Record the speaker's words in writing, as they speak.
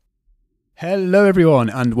Hello everyone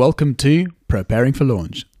and welcome to Preparing for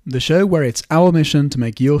Launch, the show where it's our mission to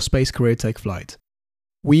make your space career take flight.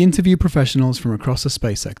 We interview professionals from across the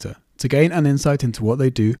space sector to gain an insight into what they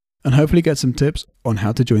do and hopefully get some tips on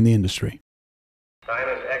how to join the industry. Time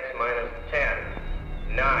is X minus 10,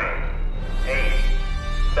 9, 8,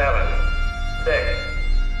 7, 6,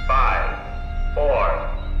 5, 4,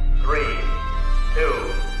 3, 2,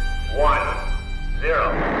 1,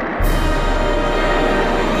 0.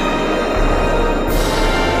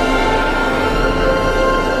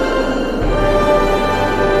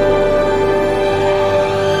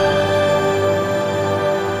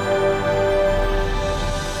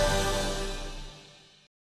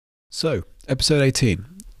 So, episode 18.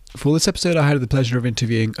 For this episode I had the pleasure of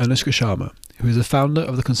interviewing Anushka Sharma, who is the founder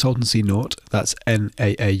of the consultancy Naut, that's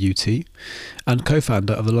N-A-A-U-T, and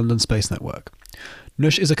co-founder of the London Space Network.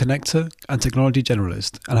 Nush is a connector and technology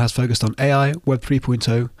generalist and has focused on AI, Web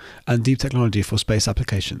 3.0 and deep technology for space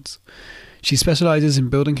applications. She specialises in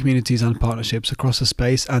building communities and partnerships across the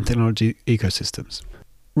space and technology ecosystems.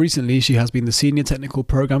 Recently, she has been the Senior Technical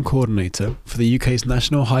Programme Coordinator for the UK's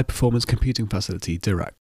National High Performance Computing Facility,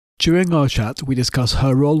 DIRAC. During our chat, we discuss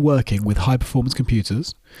her role working with high-performance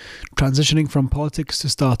computers, transitioning from politics to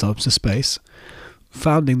startups to space,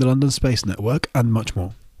 founding the London Space Network, and much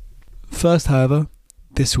more. First, however,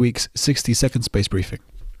 this week's 60-second space briefing.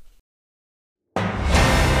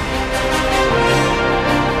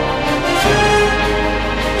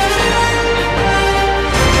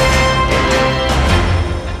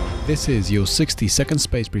 This is your 60-second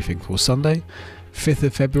space briefing for Sunday, 5th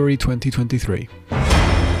of February 2023.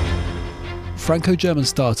 Franco-German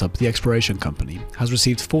startup The Exploration Company has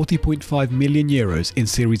received 40.5 million euros in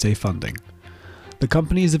Series A funding. The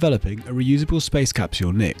company is developing a reusable space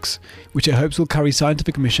capsule, Nix, which it hopes will carry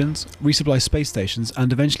scientific missions, resupply space stations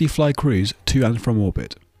and eventually fly crews to and from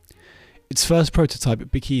orbit. Its first prototype,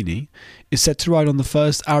 Bikini, is set to ride on the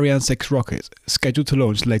first Ariane 6 rocket, scheduled to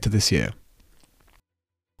launch later this year.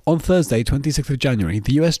 On Thursday, 26th of January,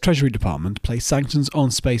 the US Treasury Department placed sanctions on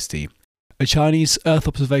SpaceD, a Chinese Earth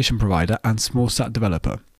observation provider and smallsat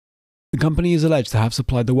developer. The company is alleged to have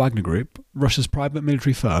supplied the Wagner Group, Russia's private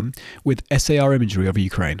military firm, with SAR imagery of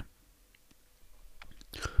Ukraine.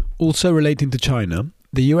 Also relating to China,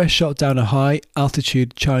 the US shot down a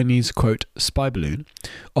high-altitude Chinese, quote, spy balloon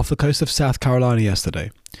off the coast of South Carolina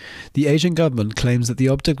yesterday. The Asian government claims that the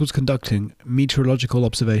object was conducting meteorological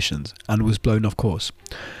observations and was blown off course.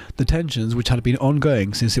 The tensions, which had been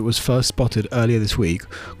ongoing since it was first spotted earlier this week,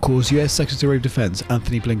 caused US Secretary of Defense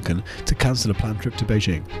Anthony Blinken to cancel a planned trip to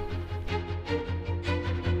Beijing.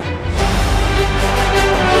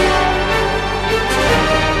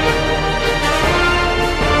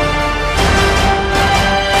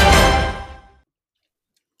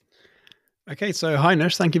 Okay, so hi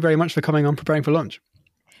Nush, thank you very much for coming on Preparing for Launch.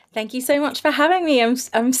 Thank you so much for having me.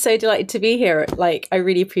 I'm so delighted to be here. I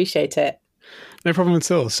really appreciate it. No problem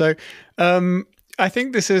at all. So I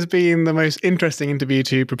think this has been the most interesting interview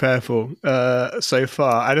to prepare for so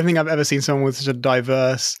far. I don't think I've ever seen someone with such a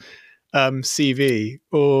diverse CV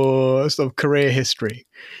or sort of career history.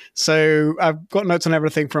 So I've got notes on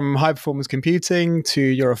everything from high performance computing to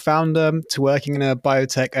you're a founder, to working in a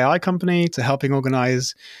biotech AI company, to helping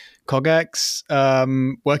organize CogX,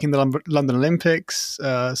 working the London Olympics,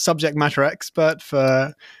 subject matter expert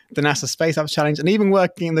for the NASA Space Apps Challenge, and even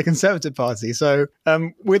working in the Conservative Party. So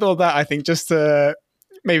with all that, I think just to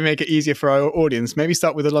maybe make it easier for our audience, maybe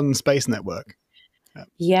start with the London Space Network.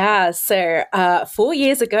 Yeah, so 4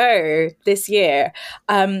 years ago this year,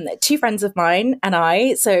 two friends of mine and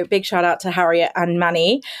I, so big shout out to Harriet and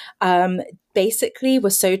Manny, basically were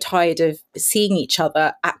so tired of seeing each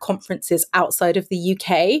other at conferences outside of the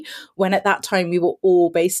UK, when at that time we were all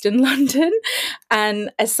based in London.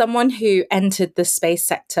 And as someone who entered the space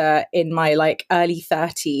sector in my early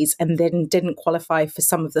 30s and then didn't qualify for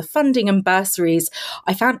some of the funding and bursaries,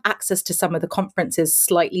 I found access to some of the conferences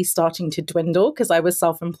slightly starting to dwindle because I was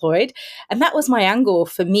self-employed. And that was my angle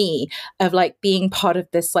for me of being part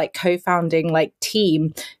of this co-founding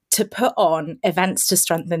team to put on events to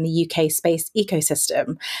strengthen the UK space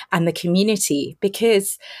ecosystem and the community.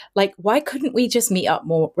 Because why couldn't we just meet up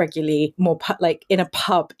more regularly, in a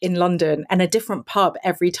pub in London and a different pub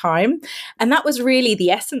every time? And that was really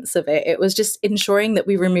the essence of it. It was just ensuring that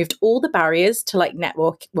we removed all the barriers to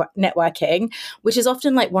networking, which is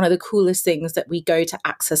often one of the coolest things that we go to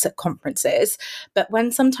access at conferences. But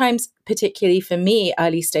when sometimes, particularly for me,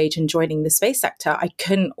 early stage in joining the space sector, I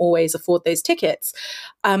couldn't always afford those tickets.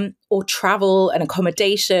 Or travel and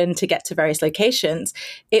accommodation to get to various locations.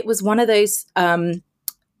 It was one of those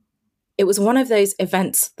it was one of those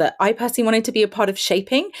events that I personally wanted to be a part of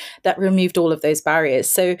shaping that removed all of those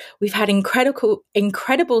barriers. So we've had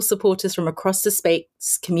incredible supporters from across the space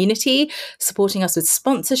community supporting us with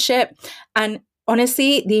sponsorship. And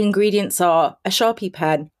honestly, the ingredients are a Sharpie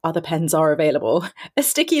pen, other pens are available, a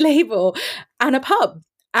sticky label, and a pub,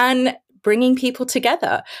 and bringing people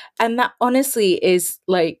together. And that honestly is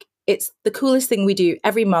like, it's the coolest thing we do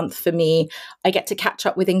every month for me. I get to catch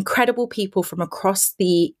up with incredible people from across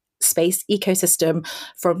the space ecosystem,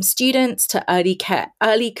 from students to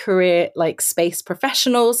early career like space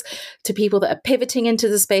professionals, to people that are pivoting into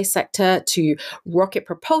the space sector, to rocket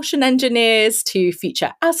propulsion engineers, to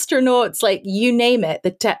future astronauts, like you name it.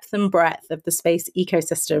 The depth and breadth of the space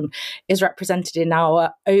ecosystem is represented in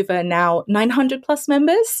our over now 900 plus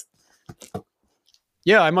members.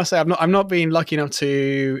 Yeah, I must say I'm not being lucky enough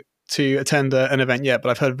to attend an event yet,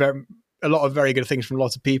 but I've heard a lot of very good things from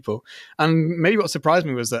lots of people. And maybe what surprised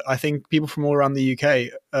me was that I think people from all around the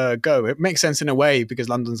UK go. It makes sense in a way because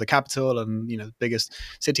London's the capital and, you know, the biggest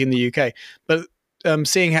city in the UK. But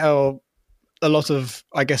seeing how a lot of,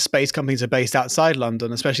 I guess, space companies are based outside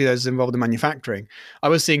London, especially those involved in manufacturing. I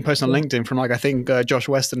was seeing posts on LinkedIn from, like, I think Josh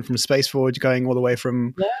Weston from Spaceforge going all the way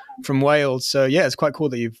from Wales. So yeah, it's quite cool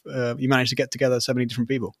that you managed to get together so many different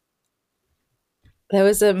people. There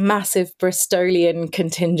was a massive Bristolian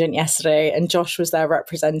contingent yesterday, and Josh was there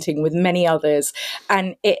representing with many others.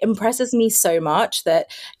 And it impresses me so much that,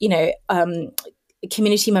 you know,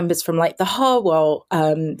 community members from like the Harwell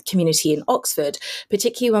community in Oxford,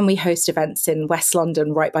 particularly when we host events in West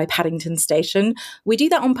London, right by Paddington Station, we do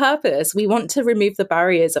that on purpose. We want to remove the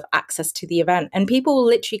barriers of access to the event, and people will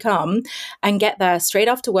literally come and get there straight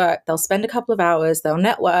after work. They'll spend a couple of hours, they'll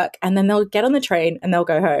network, and then they'll get on the train and they'll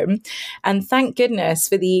go home. And thank goodness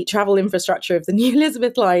for the travel infrastructure of the New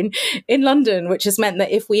Elizabeth line in London, which has meant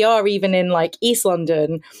that if we are even in like East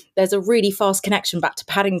London, there's a really fast connection back to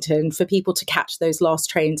Paddington for people to catch those last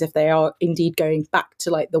trains if they are indeed going back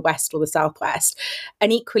to like the west or the southwest.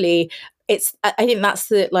 And equally, I think that's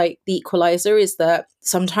the equalizer, is that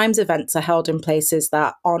sometimes events are held in places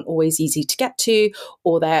that aren't always easy to get to,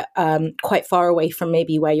 or they're quite far away from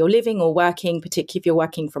maybe where you're living or working, particularly if you're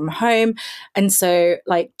working from home. And so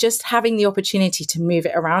like just having the opportunity to move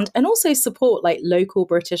it around and also support like local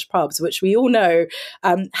British pubs, which we all know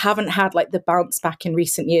haven't had like the bounce back in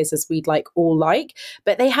recent years as we'd like all like,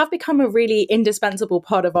 but they have become a really indispensable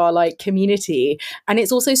part of our like community. And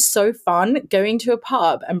it's also so fun going to a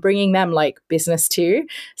pub and bringing them like business too.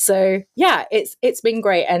 So yeah, it's been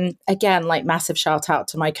great. And again, like massive shout out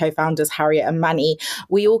to my co-founders, Harriet and Manny.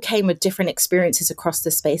 We all came with different experiences across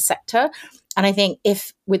the space sector. And I think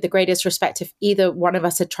if, with the greatest respect, if either one of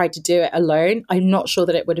us had tried to do it alone, I'm not sure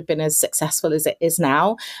that it would have been as successful as it is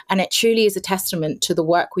now. And it truly is a testament to the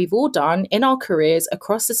work we've all done in our careers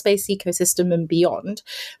across the space ecosystem and beyond,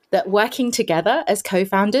 that working together as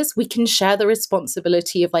co-founders, we can share the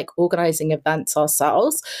responsibility of like organizing events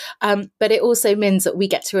ourselves. But it also means that we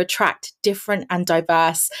get to attract different and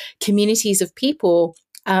diverse communities of people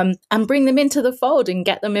and bring them into the fold and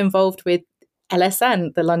get them involved with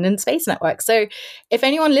LSN, the London Space Network. So if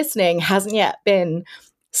anyone listening hasn't yet been,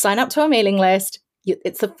 sign up to our mailing list.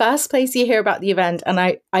 It's the first place you hear about the event. And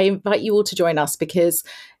I invite you all to join us because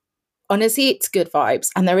honestly, it's good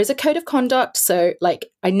vibes. And there is a code of conduct. So like,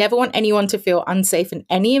 I never want anyone to feel unsafe in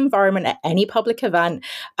any environment at any public event.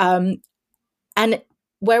 And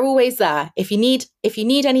we're always there. If you need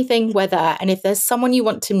anything, we're there. And if there's someone you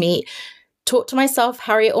want to meet, talk to myself,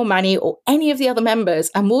 Harriet or Manny, or any of the other members,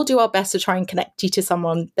 and we'll do our best to try and connect you to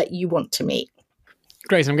someone that you want to meet.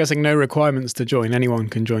 Great. I'm guessing no requirements to join. Anyone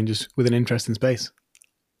can join just with an interest in space.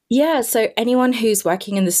 Yeah, so anyone who's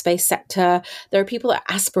working in the space sector, there are people that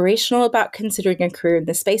are aspirational about considering a career in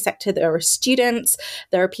the space sector. There are students,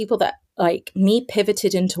 there are people that, like me,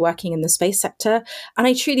 pivoted into working in the space sector. And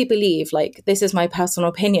I truly believe, like, this is my personal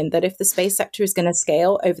opinion, that if the space sector is going to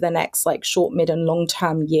scale over the next like short, mid and long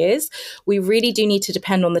term years, we really do need to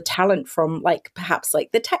depend on the talent from like perhaps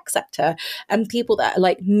like the tech sector and people that are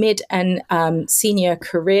like mid and senior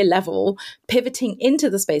career level pivoting into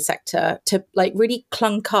the space sector to like really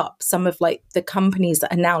clunk up some of like the companies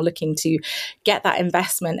that are now looking to get that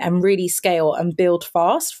investment and really scale and build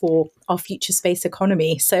fast for our future space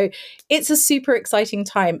economy. So it's a super exciting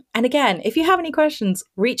time. And again, if you have any questions,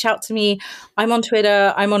 reach out to me. I'm on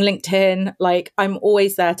Twitter, I'm on LinkedIn. Like, I'm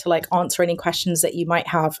always there to like answer any questions that you might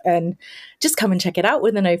have, and just come and check it out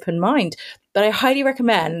with an open mind. But I highly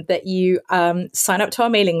recommend that you sign up to our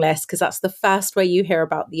mailing list, because that's the first way you hear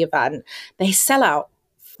about the event. They sell out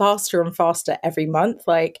faster and faster every month.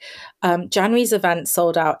 Like January's event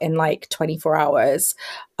sold out in like 24 hours.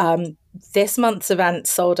 this month's event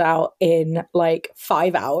sold out in like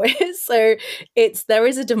 5 hours. So there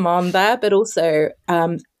is a demand there, but also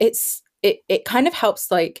it kind of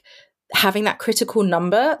helps like having that critical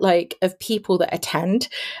number like of people that attend.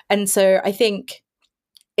 And so I think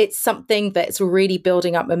it's something that's really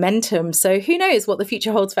building up momentum. So who knows what the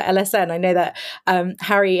future holds for LSN? I know that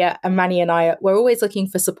Harry and Manny and we're always looking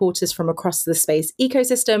for supporters from across the space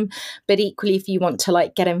ecosystem. But equally, if you want to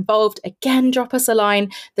like get involved, again, drop us a line.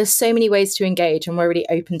 There's so many ways to engage, and we're really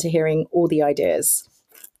open to hearing all the ideas.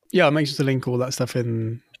 Yeah, I'll make sure to link all that stuff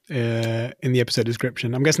in the episode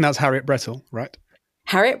description. I'm guessing that's Harriet Brettel, right?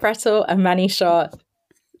 Harriet Brettel and Manny Shah.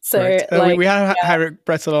 So we had Harriet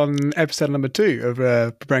Brettel on episode number 2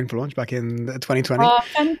 of Preparing for Launch back in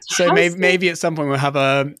 2020. So maybe at some point we'll have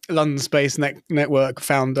a London Space Network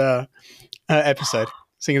founder episode,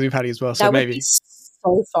 seeing as we've had you as well. So maybe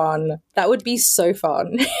so fun. That would be so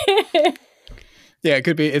fun. Yeah, it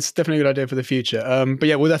could be. It's definitely a good idea for the future. But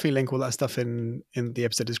yeah, we'll definitely link all that stuff in the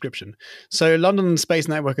episode description. So London Space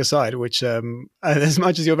Network aside, which as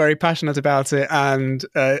much as you're very passionate about it, and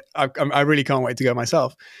I really can't wait to go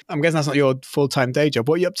myself, I'm guessing that's not your full-time day job.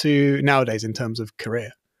 What are you up to nowadays in terms of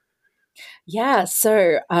career? Yeah,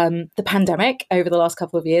 so the pandemic over the last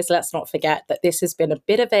couple of years, let's not forget that this has been a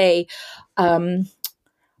bit of a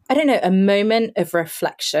a moment of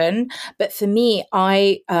reflection. But for me,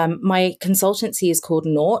 my consultancy is called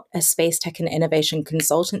Nought, a space tech and innovation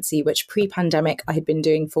consultancy, which pre-pandemic I had been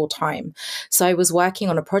doing full time. So I was working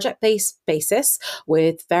on a project-based basis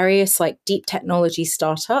with various like deep technology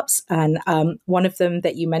startups. And one of them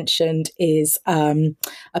that you mentioned is a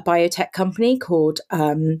biotech company called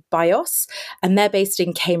BIOS, and they're based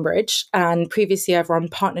in Cambridge. And previously I've run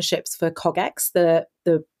partnerships for CogX, the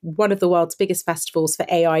one of the world's biggest festivals for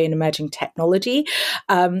AI and emerging technology.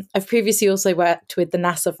 I've previously also worked with the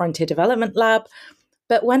NASA Frontier Development Lab.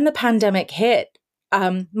 But when the pandemic hit,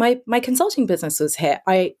 my consulting business was hit.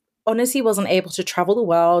 I honestly wasn't able to travel the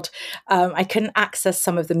world. I couldn't access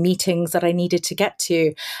some of the meetings that I needed to get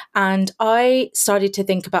to. And I started to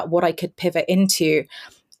think about what I could pivot into.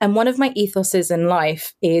 And one of my ethoses in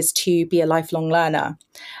life is to be a lifelong learner.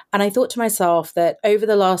 And I thought to myself that over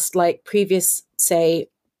the last previous, say,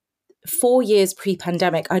 4 years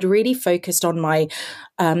pre-pandemic, I'd really focused on my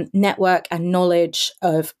network and knowledge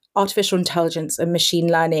of artificial intelligence and machine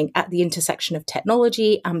learning at the intersection of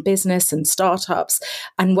technology and business and startups,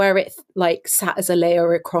 and where it sat as a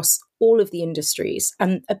layer across all of the industries.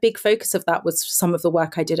 And a big focus of that was some of the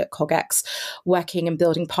work I did at CogX, working and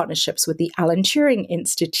building partnerships with the Alan Turing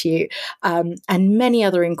Institute and many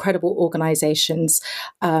other incredible organizations.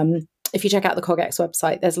 If you check out the CogX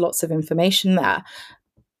website, there's lots of information there.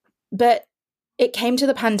 But it came to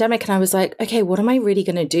the pandemic and I was like, okay, what am I really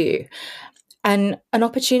going to do? And an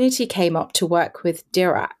opportunity came up to work with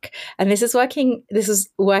Dirac. And this is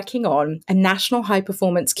working on a national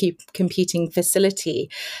high-performance computing facility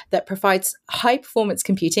that provides high-performance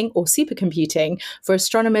computing or supercomputing for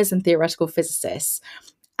astronomers and theoretical physicists.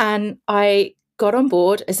 And I got on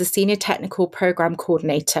board as a senior technical program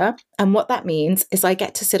coordinator. And what that means is I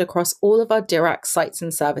get to sit across all of our Dirac sites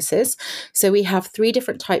and services. So we have 3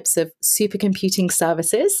 different types of supercomputing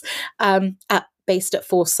services based at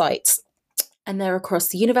 4 sites. And they're across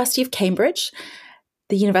the University of Cambridge,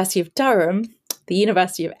 the University of Durham, the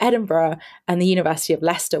University of Edinburgh, and the University of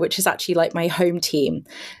Leicester, which is actually my home team.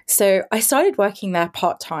 So I started working there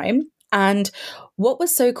part-time. And what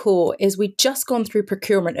was so cool is we'd just gone through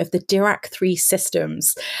procurement of the Dirac 3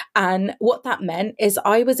 systems. And what that meant is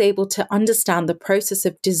I was able to understand the process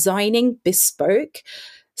of designing bespoke,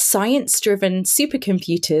 science-driven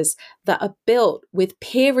supercomputers that are built with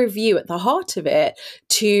peer review at the heart of it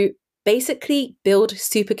to basically build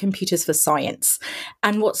supercomputers for science.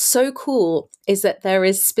 And what's so cool is that there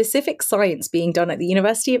is specific science being done at the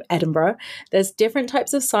University of Edinburgh. There's different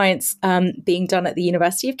types of science being done at the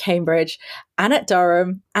University of Cambridge and at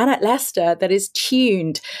Durham and at Leicester that is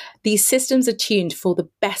tuned. These systems are tuned for the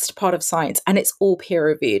best part of science, and it's all peer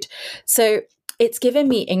reviewed. So it's given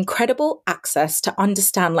me incredible access to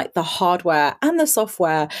understand the hardware and the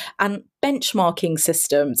software and benchmarking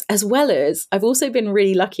systems, as well as I've also been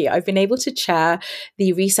really lucky. I've been able to chair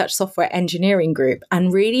the research software engineering group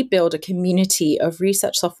and really build a community of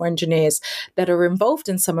research software engineers that are involved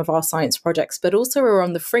in some of our science projects, but also are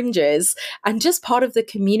on the fringes and just part of the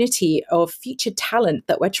community of future talent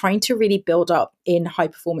that we're trying to really build up in high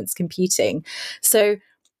performance computing. So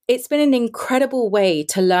it's been an incredible way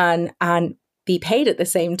to learn and be paid at the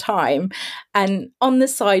same time. And on the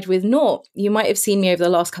side with Nought, you might have seen me over the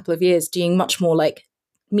last couple of years doing much more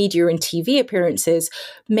media and TV appearances,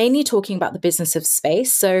 mainly talking about the business of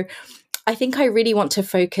space. So I think I really want to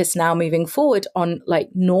focus now moving forward on like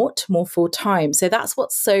naught more full time. So that's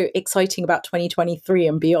what's so exciting about 2023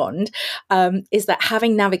 and beyond, is that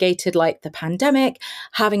having navigated like the pandemic,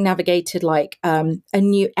 having navigated like a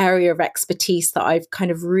new area of expertise that I've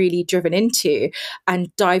kind of really driven into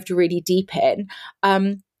and dived really deep in,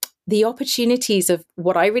 the opportunities of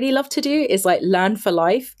what I really love to do is like learn for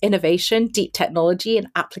life, innovation, deep technology, and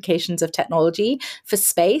applications of technology for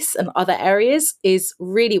space and other areas is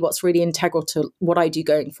really what's really integral to what I do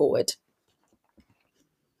going forward.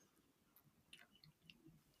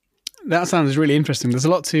 That sounds really interesting. There's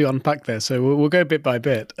a lot to unpack there, so we'll go bit by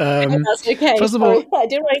bit. That's okay. First of all, I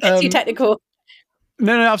didn't want to get too technical.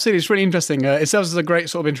 No, absolutely. It's really interesting. It serves as a great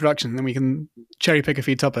sort of introduction, and then we can cherry pick a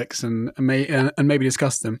few topics and maybe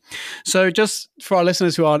discuss them. So just for our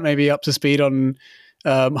listeners who aren't maybe up to speed on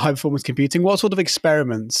high performance computing, what sort of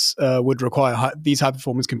experiments would require these high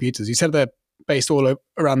performance computers? You said they're based all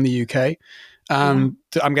around the UK. I'm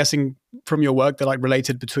guessing from your work, they're like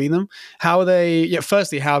related between them. How are they?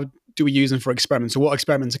 Firstly, how do we use them for experiments? So what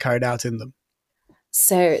experiments are carried out in them?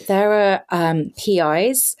 So there are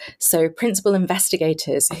PIs, so principal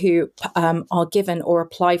investigators, who are given or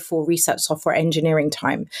apply for research software engineering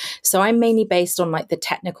time. So I'm mainly based on like the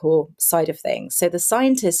technical side of things. So the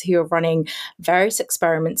scientists who are running various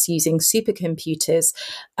experiments using supercomputers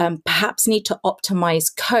perhaps need to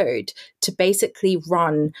optimize code to basically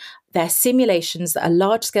run their simulations that are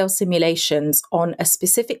large-scale simulations on a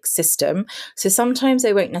specific system. So sometimes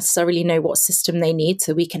they won't necessarily know what system they need,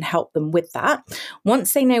 so we can help them with that.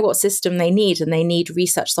 Once they know what system they need and they need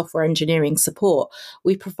research software engineering support,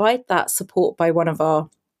 we provide that support by one of our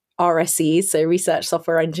RSEs, so research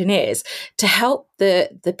software engineers, to help the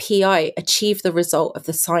PI achieve the result of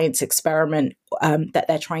the science experiment that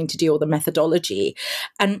they're trying to do, or the methodology.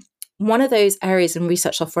 And one of those areas in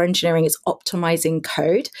research software engineering is optimizing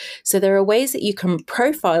code. So there are ways that you can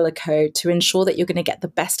profile a code to ensure that you're going to get the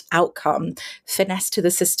best outcome, finesse to the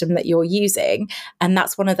system that you're using. And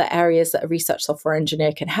that's one of the areas that a research software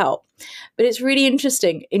engineer can help. But it's really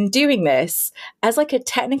interesting in doing this as like a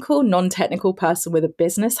technical, non-technical person with a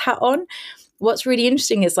business hat on. What's really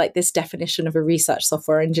interesting is like this definition of a research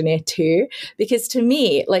software engineer too, because to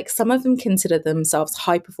me, like some of them consider themselves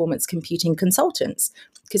high performance computing consultants.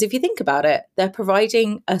 Because if you think about it, they're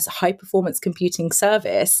providing a high performance computing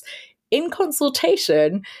service in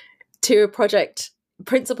consultation to a project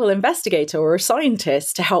principal investigator or a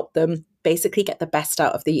scientist to help them basically get the best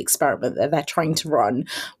out of the experiment that they're trying to run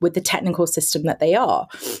with the technical system that they are.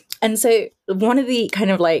 And so one of the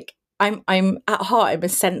kind of like, I'm at heart, I'm a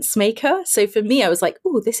sense maker. So for me, I was like,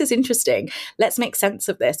 oh, this is interesting. Let's make sense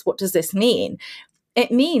of this. What does this mean? It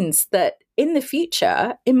means that in the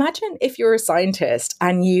future, imagine if you're a scientist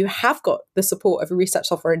and you have got the support of a research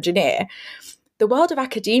software engineer. The world of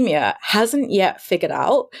academia hasn't yet figured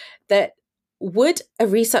out that would a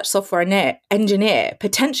research software engineer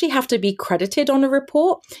potentially have to be credited on a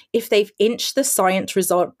report if they've inched the science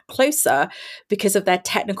result closer because of their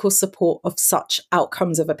technical support of such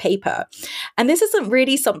outcomes of a paper? And this isn't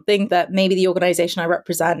really something that maybe the organization I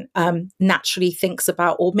represent naturally thinks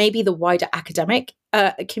about, or maybe the wider academic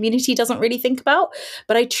community doesn't really think about.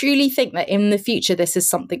 But I truly think that in the future, this is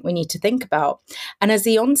something we need to think about. And as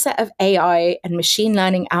the onset of AI and machine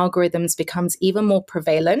learning algorithms becomes even more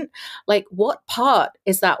prevalent, like what part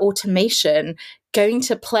is that automation going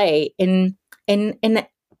to play in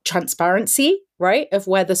transparency, right, of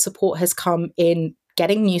where the support has come in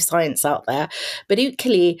getting new science out there, but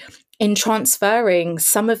equally in transferring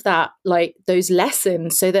some of that, like those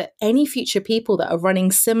lessons, so that any future people that are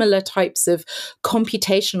running similar types of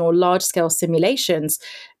computational large-scale simulations,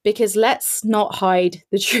 because let's not hide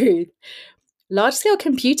the truth, large-scale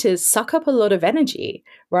computers suck up a lot of energy,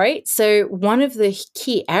 right? So one of the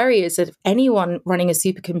key areas that anyone running a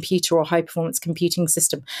supercomputer or high-performance computing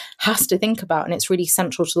system has to think about, and it's really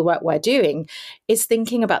central to the work we're doing, is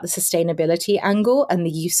thinking about the sustainability angle and the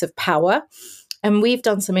use of power. And we've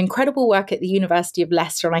done some incredible work at the University of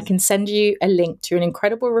Leicester, and I can send you a link to an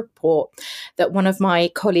incredible report that one of my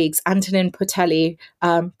colleagues, Antonin Potelli,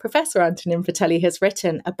 Professor Antonin Potelli, has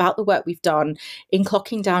written about the work we've done in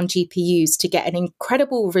clocking down GPUs to get an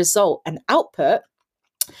incredible result and output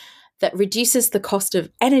that reduces the cost of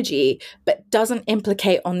energy, but doesn't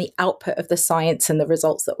implicate on the output of the science and the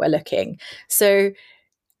results that we're looking. So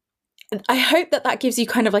I hope that gives you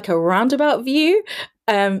kind of like a roundabout view,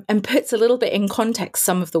 and puts a little bit in context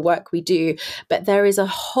some of the work we do. But there is a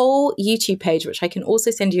whole YouTube page, which I can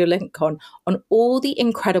also send you a link on all the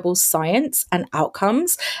incredible science and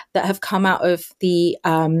outcomes that have come out of the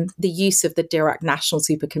use of the Dirac National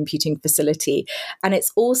Supercomputing Facility. And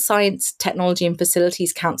it's all Science, Technology and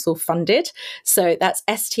Facilities Council funded. So that's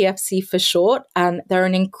STFC for short. And they're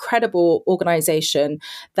an incredible organization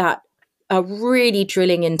that are really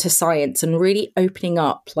drilling into science and really opening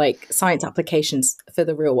up like science applications for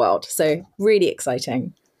the real world. So really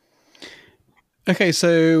exciting. Okay,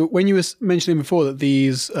 so when you were mentioning before that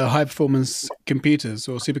these high-performance computers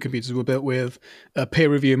or supercomputers were built with peer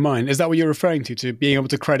review in mind, is that what you're referring to being able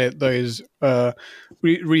to credit those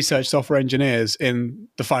research software engineers in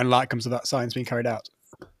the final outcomes of that science being carried out?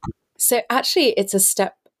 So actually, it's a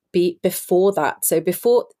step before that. So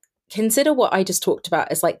consider what I just talked about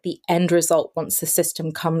as like the end result once the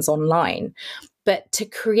system comes online. But to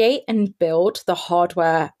create and build the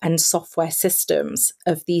hardware and software systems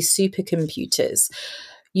of these supercomputers,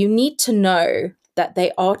 you need to know that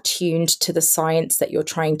they are tuned to the science that you're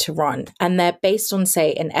trying to run. And they're based on,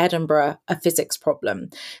 say, in Edinburgh, a physics problem.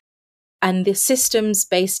 And the systems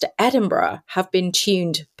based at Edinburgh have been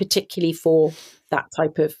tuned particularly for that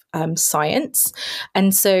type of science.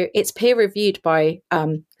 And so it's peer reviewed by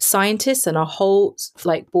scientists and a whole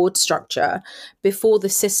like board structure before the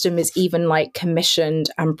system is even like commissioned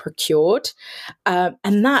and procured.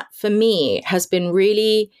 And that for me has been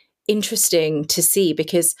really interesting to see,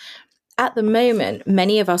 because at the moment,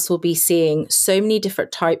 many of us will be seeing so many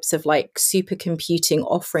different types of like supercomputing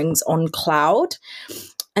offerings on cloud.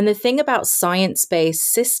 And the thing about science-based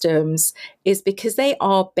systems is because they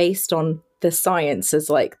are based on the science as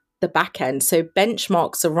like the back end. So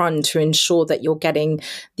benchmarks are run to ensure that you're getting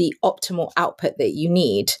the optimal output that you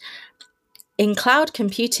need. In cloud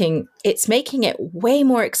computing, it's making it way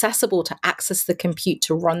more accessible to access the compute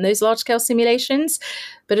to run those large-scale simulations.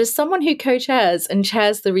 But as someone who co-chairs and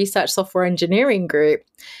chairs the research software engineering group,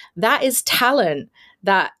 that is talent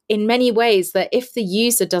that in many ways, that if the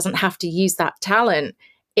user doesn't have to use that talent,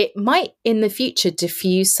 it might in the future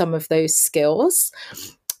diffuse some of those skills,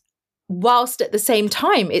 whilst at the same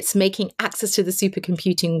time, it's making access to the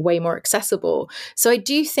supercomputing way more accessible. So I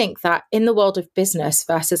do think that in the world of business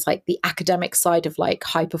versus like the academic side of like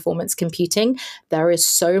high performance computing, there is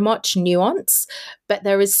so much nuance, but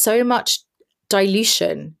there is so much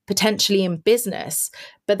dilution potentially in business.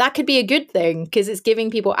 But that could be a good thing because it's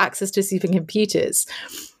giving people access to supercomputers.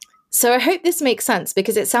 So I hope this makes sense,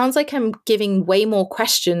 because it sounds like I'm giving way more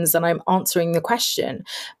questions than I'm answering the question.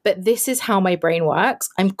 But this is how my brain works.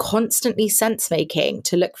 I'm constantly sense making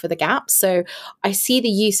to look for the gaps. So I see the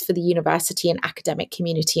use for the university and academic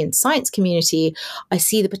community and science community. I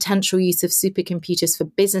see the potential use of supercomputers for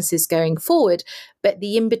businesses going forward. But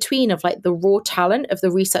the in-between of like the raw talent of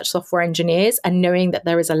the research software engineers and knowing that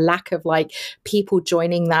there is a lack of like people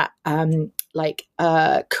joining that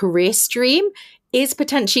career stream is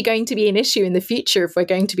potentially going to be an issue in the future if we're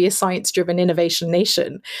going to be a science-driven innovation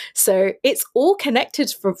nation. So it's all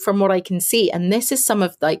connected from what I can see. And this is some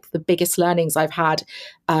of like the biggest learnings I've had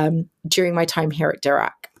during my time here at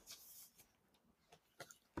Dirac.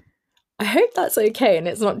 I hope that's okay and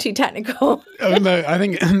it's not too technical. Oh, no, I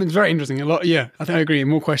think it's very interesting. A lot, yeah, I think I agree.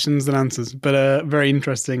 More questions than answers, but very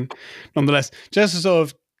interesting nonetheless. Just to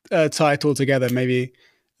sort of tie it all together, maybe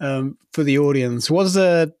for the audience, what is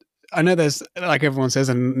I know there's, like everyone says,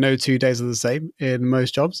 and no 2 days are the same in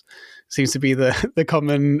most jobs. Seems to be the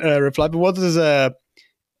common reply. But what does a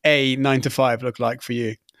 9 to 5 look like for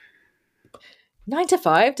you? 9 to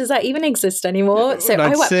 5? Does that even exist anymore? So I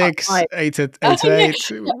work 6, part-time. 8 to 8.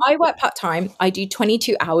 So I work part-time. I do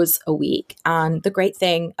 22 hours a week. And the great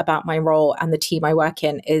thing about my role and the team I work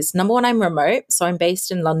in is, number one, I'm remote. So I'm based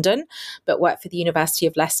in London, but work for the University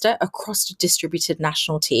of Leicester across a distributed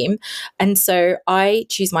national team. And so I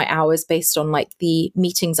choose my hours based on like the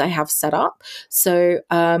meetings I have set up. So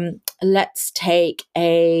let's take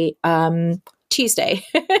a Tuesday,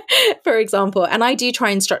 for example. And I do try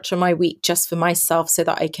and structure my week just for myself so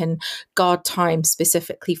that I can guard time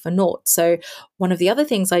specifically for naught. So one of the other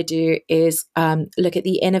things I do is look at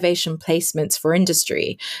the innovation placements for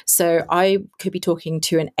industry. So I could be talking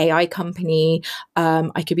to an AI company.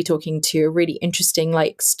 I could be talking to a really interesting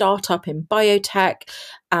like startup in biotech.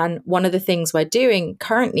 And one of the things we're doing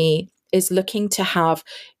currently is looking to have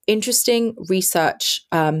interesting research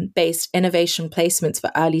based innovation placements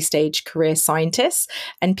for early stage career scientists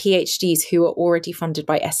and PhDs who are already funded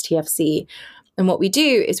by STFC. And what we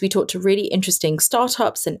do is we talk to really interesting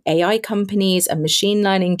startups and AI companies and machine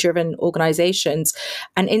learning driven organizations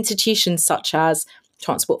and institutions such as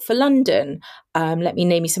Transport for London. Let me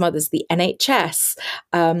name you some others, the NHS,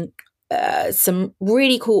 some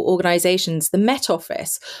really cool organizations, the Met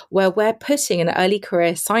Office, where we're putting an early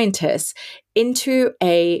career scientist into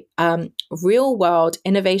a real world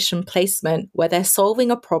innovation placement where they're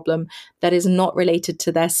solving a problem that is not related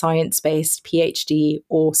to their science-based PhD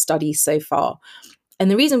or studies so far. And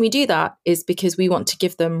the reason we do that is because we want to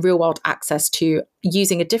give them real world access to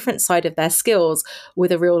using a different side of their skills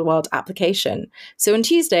with a real world application. So on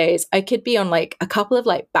Tuesdays, I could be on like a couple of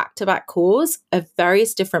like back-to-back calls of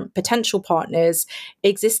various different potential partners,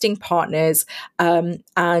 existing partners,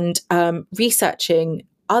 and researching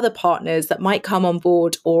other partners that might come on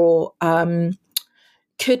board or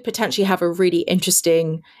could potentially have a really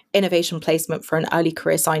interesting innovation placement for an early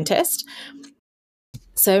career scientist.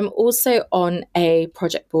 So I'm also on a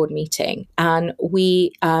project board meeting, and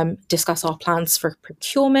we discuss our plans for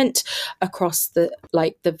procurement across the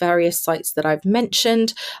various sites that I've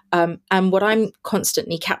mentioned. And what I'm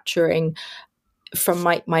constantly capturing from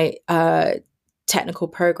my technical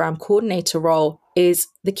program coordinator role is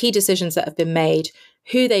the key decisions that have been made,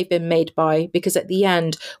 who they've been made by, because at the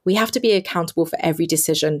end, we have to be accountable for every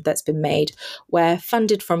decision that's been made. We're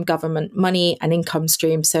funded from government money and income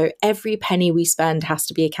stream, so every penny we spend has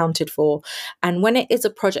to be accounted for. And when it is a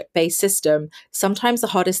project-based system, sometimes the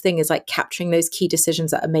hardest thing is like capturing those key decisions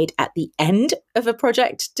that are made at the end of a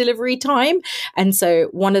project delivery time. And so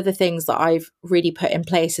one of the things that I've really put in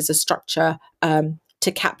place is a structure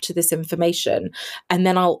to capture this information. And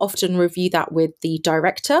then I'll often review that with the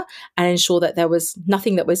director and ensure that there was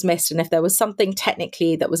nothing that was missed. And if there was something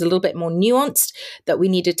technically that was a little bit more nuanced that we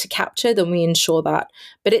needed to capture, then we ensure that.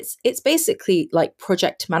 But it's basically like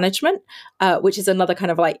project management, which is another kind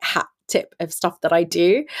of like hat tip of stuff that I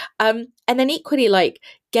do. And then equally like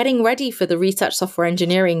getting ready for the research software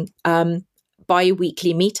engineering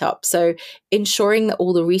bi-weekly meetup. So ensuring that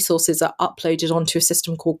all the resources are uploaded onto a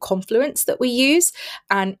system called Confluence that we use.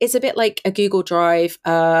 And it's a bit like a Google Drive,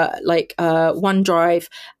 OneDrive.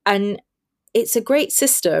 And it's a great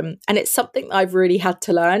system, and it's something that I've really had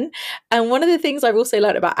to learn. And one of the things I've also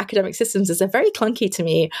learned about academic systems is they're very clunky to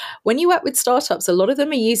me. When you work with startups, a lot of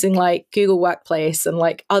them are using like Google Workplace and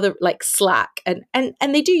like other like Slack, and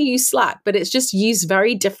they do use Slack, but it's just used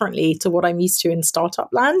very differently to what I'm used to in startup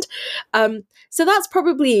land. So that's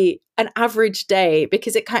probably an average day,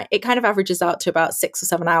 because it kind of averages out to about 6 or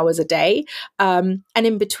 7 hours a day. And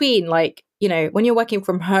in between, like, you know, when you're working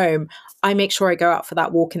from home, I make sure I go out for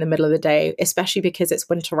that walk in the middle of the day, especially because it's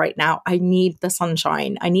winter right now. I need the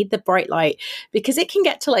sunshine. I need the bright light, because it can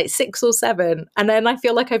get to like 6 or 7. And then I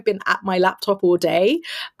feel like I've been at my laptop all day.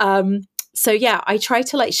 So yeah, I try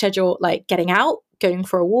to like schedule like getting out, going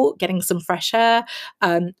for a walk, getting some fresh air,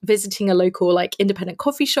 visiting a local like independent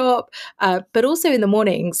coffee shop, but also in the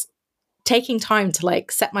mornings, taking time to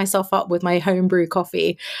like set myself up with my homebrew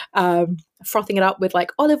coffee, frothing it up with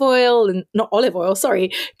like coconut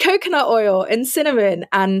oil and cinnamon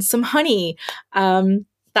and some honey.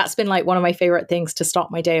 That's been like one of my favorite things to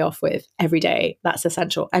start my day off with every day. That's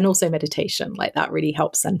essential. And also meditation, like that really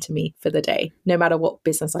helps center me for the day, no matter what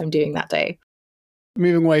business I'm doing that day.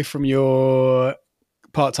 Moving away from your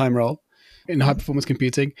part-time role in high performance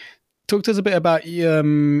computing, talk to us a bit about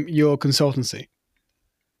your consultancy.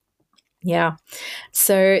 Yeah.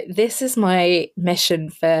 So this is my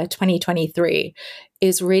mission for 2023,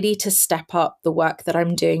 is really to step up the work that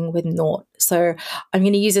I'm doing with Nought. So I'm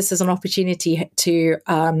going to use this as an opportunity to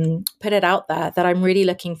put it out there that I'm really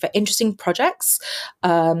looking for interesting projects.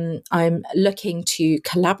 I'm looking to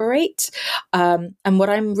collaborate. And what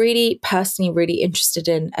I'm really personally really interested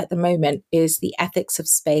in at the moment is the ethics of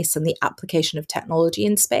space and the application of technology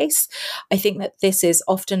in space. I think that this is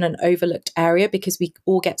often an overlooked area because we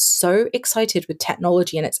all get so excited with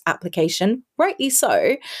technology and its application, rightly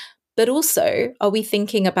so. But also, are we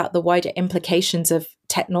thinking about the wider implications of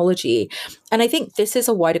technology? And I think this is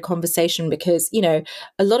a wider conversation because, you know,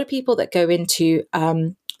 a lot of people that go into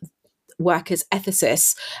work as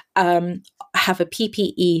ethicists have a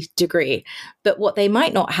PPE degree, but what they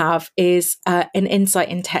might not have is an insight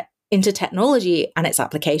into technology and its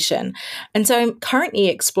application. And so I'm currently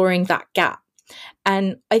exploring that gap.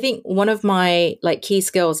 And I think one of my like key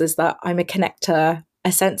skills is that I'm a connector,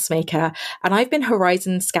 a sense maker, and I've been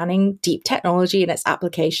horizon scanning deep technology and its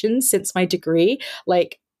applications since my degree,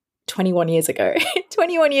 like 21 years ago.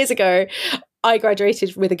 21 years ago, I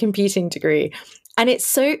graduated with a computing degree. And it's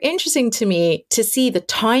so interesting to me to see the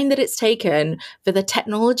time that it's taken for the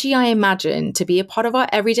technology I imagine to be a part of our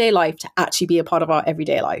everyday life to actually be a part of our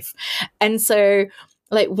everyday life. And so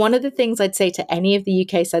like one of the things I'd say to any of the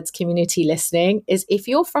UK SEDS community listening is if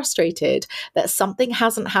you're frustrated that something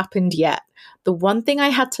hasn't happened yet, the one thing I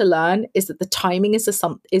had to learn is that the timing is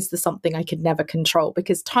the something I could never control,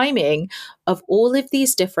 because timing of all of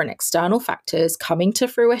these different external factors coming to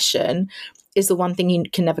fruition is the one thing you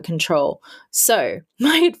can never control. So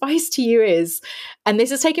my advice to you is, and this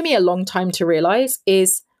has taken me a long time to realize,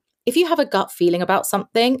 is if you have a gut feeling about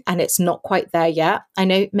something and it's not quite there yet, I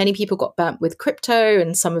know many people got burnt with crypto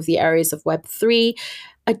and some of the areas of Web3.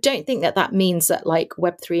 I don't think that that means that like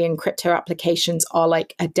Web3 and crypto applications are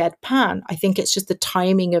like a dead pan. I think it's just the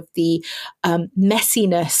timing of the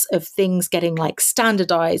messiness of things getting like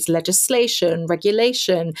standardized, legislation,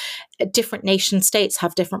 regulation. Different nation states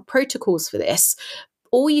have different protocols for this.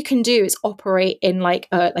 All you can do is operate in like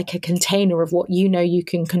a container of what you know you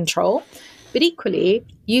can control. But equally,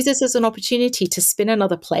 use this as an opportunity to spin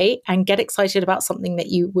another plate and get excited about something that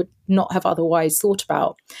you would not have otherwise thought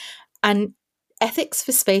about. And ethics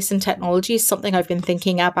for space and technology is something I've been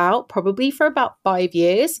thinking about probably for about 5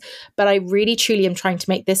 years, but I really truly am trying to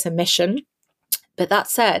make this a mission. But that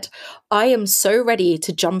said, I am so ready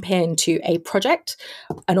to jump into a project,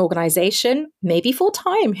 an organization, maybe full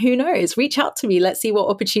time, who knows? Reach out to me. Let's see what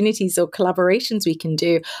opportunities or collaborations we can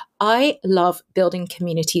do. I love building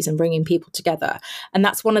communities and bringing people together. And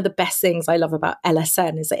that's one of the best things I love about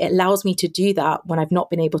LSN, is that it allows me to do that when I've not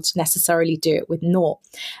been able to necessarily do it with Nought.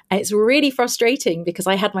 And it's really frustrating because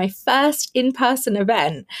I had my first in-person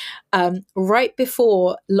event right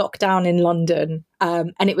before lockdown in London.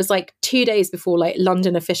 And it was like 2 days before like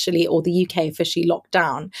London officially, or the UK officially locked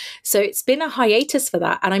down. So it's been a hiatus for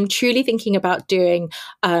that. And I'm truly thinking about doing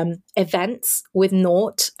events with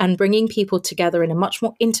Nought and bringing people together in a much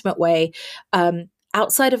more intimate way,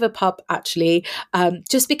 outside of a pub, actually,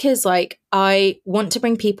 just because like I want to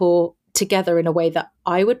bring people together in a way that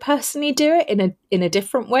I would personally do it in a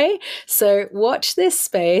different way. So watch this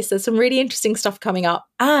space. There's some really interesting stuff coming up.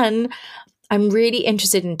 And I'm really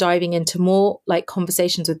interested in diving into more like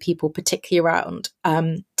conversations with people, particularly around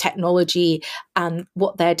technology and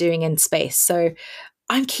what they're doing in space. So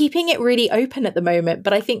I'm keeping it really open at the moment,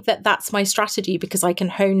 but I think that that's my strategy because I can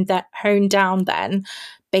hone down then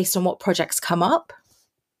based on what projects come up.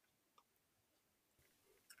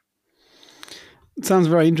 It sounds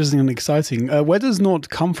very interesting and exciting. Where does Nought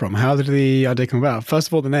come from? How did the idea come about? First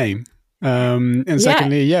of all, the name. And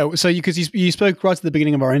secondly, so because you spoke right at the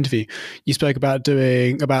beginning of our interview, you spoke about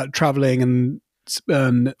traveling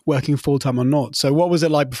and working full time on Nought. So what was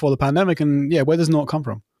it like before the pandemic? And where does Nought come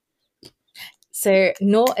from? So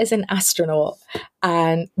Nought is an astronaut,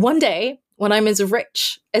 and one day when I'm as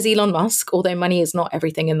rich as Elon Musk, although money is not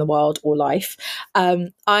everything in the world or life,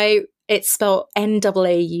 it's spelled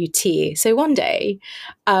N-A-A-U-T. So one day,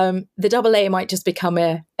 the AA might just become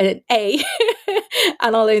an A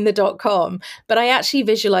and I'll own the .com. But I actually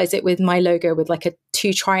visualize it with my logo with like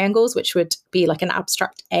 2 triangles, which would be like an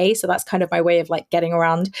abstract A. So that's kind of my way of like getting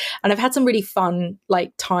around. And I've had some really fun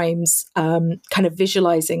like times kind of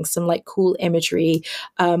visualizing some like cool imagery,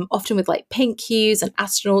 often with like pink hues and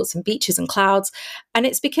astronauts and beaches and clouds. And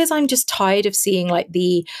it's because I'm just tired of seeing like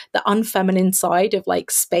the unfeminine side of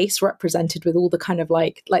like space represented with all the kind of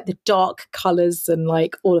like the dark colors and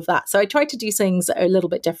like all of that. So I tried to do things that are a little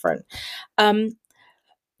bit different.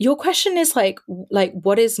 Your question is like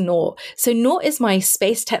what is Nought? So Nought is my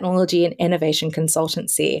space technology and innovation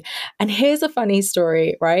consultancy. And here's a funny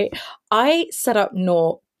story, right? I set up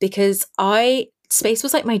Nought because space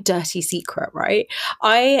was like my dirty secret, right?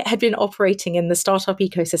 I had been operating in the startup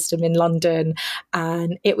ecosystem in London,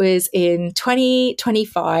 and it was in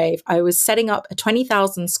 2025. I was setting up a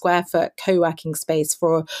 20,000 square foot co-working space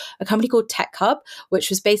for a company called Tech Hub, which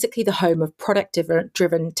was basically the home of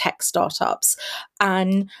product-driven tech startups.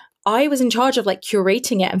 And I was in charge of like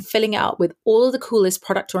curating it and filling it out with all of the coolest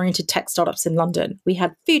product-oriented tech startups in London. We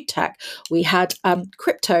had food tech, we had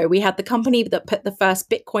crypto, we had the company that put the first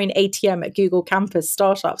Bitcoin ATM at Google campus,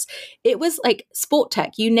 startups. It was like sport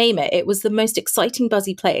tech, you name it. It was the most exciting,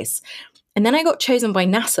 buzzy place. And then I got chosen by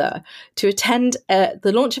NASA to attend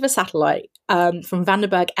the launch of a satellite from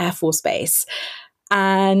Vandenberg Air Force Base.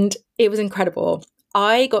 And it was incredible.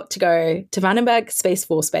 I got to go to Vandenberg Space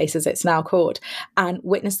Force Base, as it's now called, and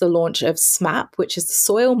witness the launch of SMAP, which is the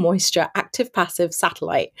Soil Moisture Active Passive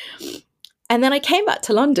Satellite. And then I came back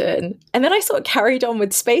to London, and then I sort of carried on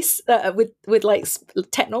with space, with like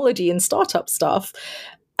technology and startup stuff,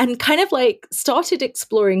 and kind of like started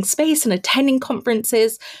exploring space and attending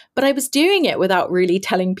conferences. But I was doing it without really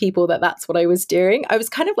telling people that that's what I was doing. I was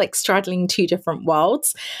kind of like straddling 2 different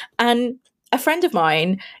worlds. And a friend of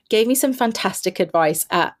mine gave me some fantastic advice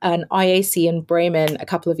at an IAC in Bremen a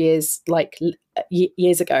couple of years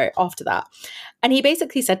years ago after that. And he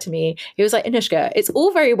basically said to me, he was like, Anushka, it's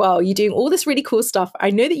all very well, you're doing all this really cool stuff. I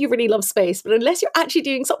know that you really love space, but unless you're actually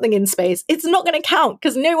doing something in space, it's not going to count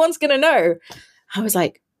because no one's going to know. I was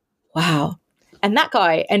like, wow. And that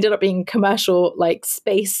guy ended up being commercial, like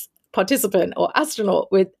space participant or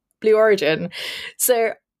astronaut with Blue Origin.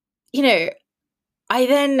 So, you know, I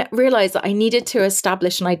then realized that I needed to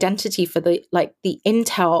establish an identity for the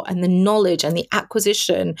intel and the knowledge and the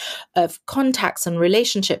acquisition of contacts and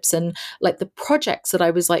relationships and like the projects that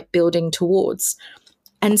I was like building towards.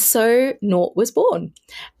 And so Nought was born.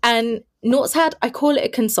 And Nought's had, I call it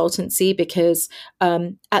a consultancy because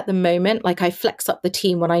at the moment, like I flex up the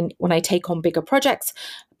team when I take on bigger projects,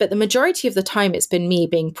 but the majority of the time it's been me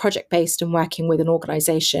being project-based and working with an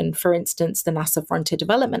organization, for instance, the NASA Frontier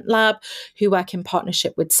Development Lab, who work in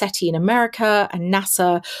partnership with SETI in America and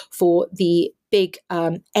NASA for the big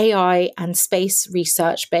AI and space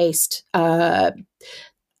research-based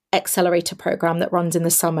accelerator program that runs in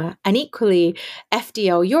the summer. And equally,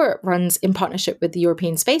 FDL Europe runs in partnership with the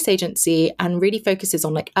European Space Agency and really focuses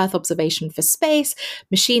on like Earth observation for space,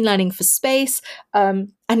 machine learning for space.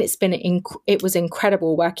 And it was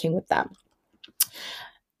incredible working with them.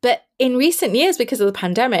 But in recent years, because of the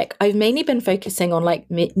pandemic, I've mainly been focusing on like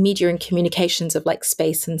media and communications of like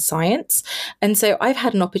space and science. And so I've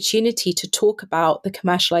had an opportunity to talk about the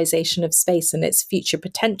commercialization of space and its future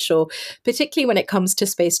potential, particularly when it comes to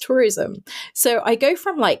space tourism. So I go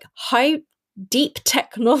from like high, deep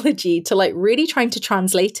technology to like really trying to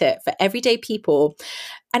translate it for everyday people.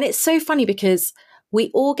 And it's so funny because we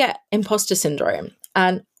all get imposter syndrome.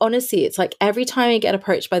 And honestly, it's like every time I get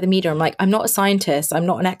approached by the media, I'm like, I'm not a scientist. I'm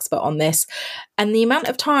not an expert on this. And the amount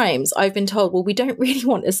of times I've been told, well, we don't really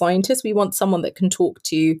want a scientist. We want someone that can talk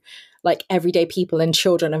to like everyday people and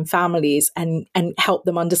children and families and help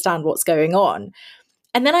them understand what's going on.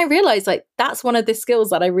 And then I realized like that's one of the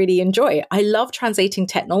skills that I really enjoy. I love translating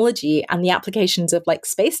technology and the applications of like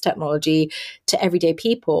space technology to everyday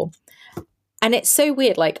people. And it's so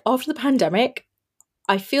weird. Like after the pandemic,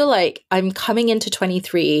 I feel like I'm coming into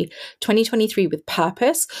 2023 with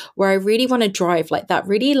purpose, where I really want to drive like that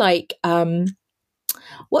really like,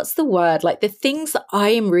 what's the word? Like the things that I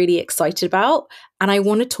am really excited about and I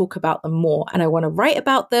want to talk about them more and I want to write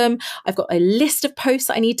about them. I've got a list of posts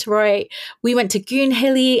that I need to write. We went to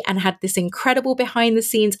Goonhilly and had this incredible behind the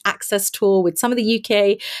scenes access tour with some of the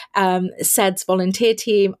UK SEDS volunteer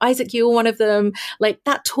team. Isaac, you were one of them. Like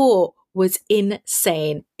that tour was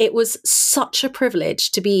insane. It was such a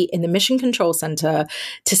privilege to be in the Mission Control Center,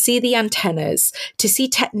 to see the antennas, to see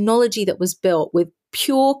technology that was built with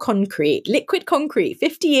pure concrete, liquid concrete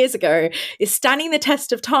 50 years ago, is standing the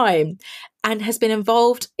test of time and has been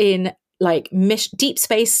involved in like deep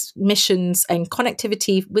space missions and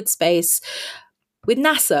connectivity with space, with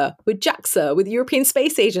NASA, with JAXA, with the European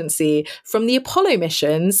Space Agency, from the Apollo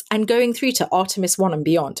missions and going through to Artemis 1 and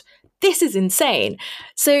beyond. This is insane.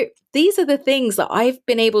 So these are the things that I've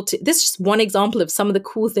been able to, this is just one example of some of the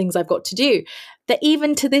cool things I've got to do that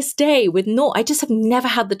even to this day with Nought, I just have never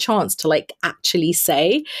had the chance to like actually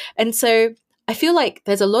say. And so I feel like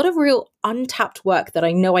there's a lot of real untapped work that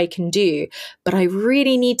I know I can do, but I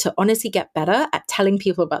really need to honestly get better at telling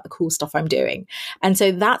people about the cool stuff I'm doing. And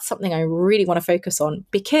so that's something I really want to focus on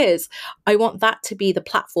because I want that to be the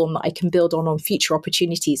platform that I can build on future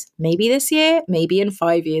opportunities. Maybe this year, maybe in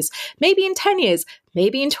 5 years, maybe in 10 years,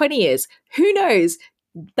 maybe in 20 years. Who knows?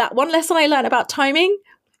 That one lesson I learned about timing,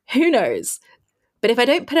 who knows? But if I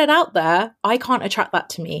don't put it out there, I can't attract that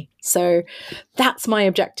to me. So that's my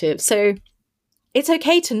objective. So it's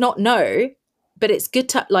okay to not know, but it's good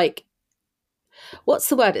to like, what's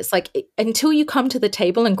the word? It's like until you come to the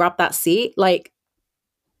table and grab that seat, like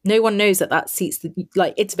no one knows that seat's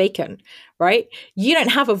like it's vacant, right? You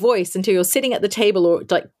don't have a voice until you're sitting at the table or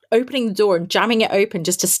like opening the door and jamming it open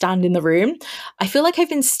just to stand in the room. I feel like I've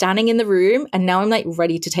been standing in the room and now I'm like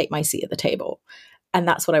ready to take my seat at the table. And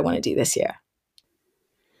that's what I want to do this year.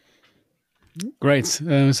 Great. So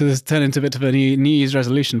this turned into a bit of a New Year's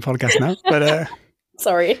resolution podcast now, but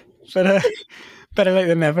sorry, but better late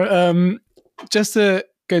than never. Just to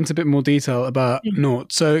go into a bit more detail about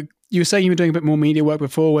Nought. So you were saying you were doing a bit more media work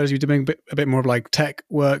before, whereas you were doing a bit more of like tech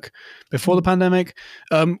work before the pandemic.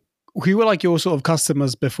 Who were like your sort of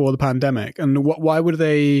customers before the pandemic, and why would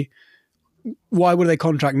they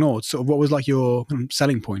contract Nought? Sort of what was like your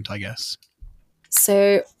selling point, I guess?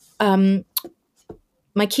 So.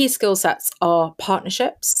 My key skill sets are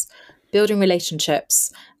partnerships, building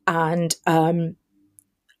relationships, and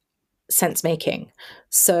sense making.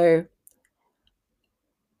 So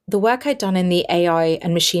the work I'd done in the AI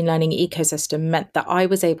and machine learning ecosystem meant that I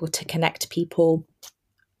was able to connect people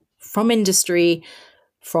from industry,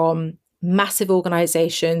 from massive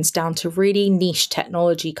organizations down to really niche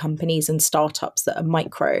technology companies and startups that are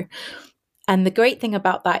micro. And the great thing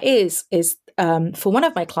about that is for one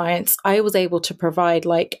of my clients, I was able to provide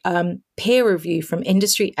peer review from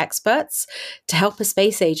industry experts to help a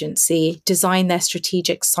space agency design their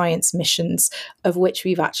strategic science missions, of which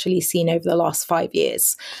we've actually seen over the last 5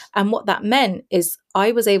 years. And what that meant is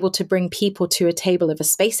I was able to bring people to a table of a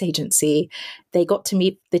space agency. They got to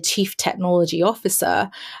meet the chief technology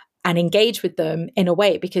officer and engage with them in a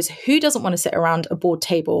way, because who doesn't want to sit around a board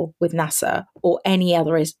table with NASA or any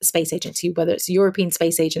other space agency, whether it's European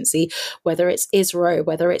Space Agency, whether it's ISRO,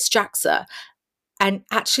 whether it's JAXA, and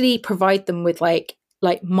actually provide them with like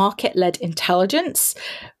market-led intelligence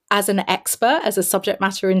as an expert, as a subject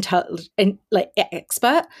matter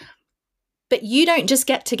expert. But you don't just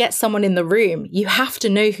get to get someone in the room. You have to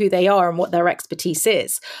know who they are and what their expertise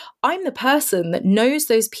is. I'm the person that knows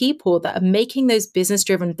those people that are making those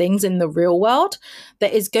business-driven things in the real world,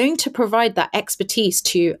 that is going to provide that expertise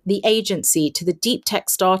to the agency, to the deep tech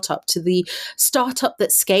startup, to the startup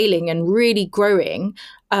that's scaling and really growing,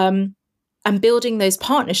 and building those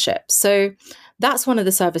partnerships. So that's one of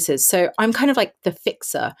the services. So I'm kind of like the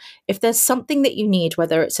fixer. If there's something that you need,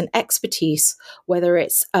 whether it's an expertise, whether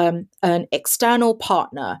it's an external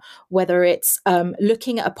partner, whether it's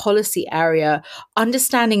looking at a policy area,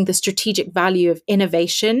 understanding the strategic value of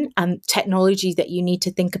innovation and technology that you need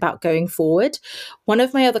to think about going forward. One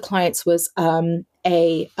of my other clients was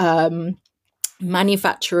a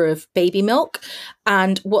manufacturer of baby milk.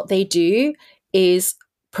 And what they do is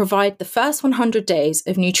provide the first 100 days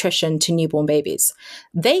of nutrition to newborn babies.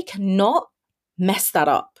 They cannot mess that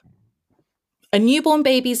up. A newborn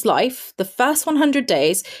baby's life, the first 100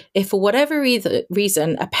 days, if for whatever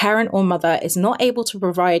reason a parent or mother is not able to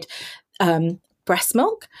provide breast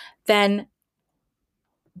milk, then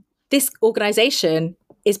this organization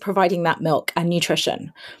is providing that milk and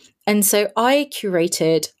nutrition. And so I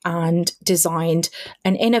curated and designed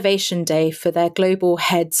an innovation day for their global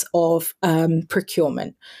heads of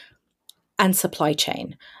procurement and supply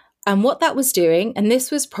chain. And what that was doing, and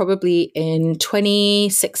this was probably in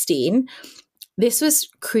 2016, this was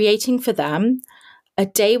creating for them a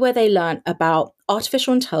day where they learned about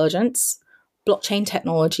artificial intelligence, blockchain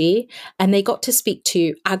technology, and they got to speak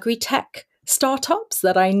to agri-tech startups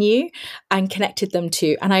that I knew and connected them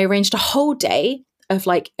to. And I arranged a whole day of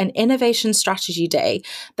like an innovation strategy day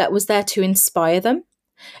that was there to inspire them.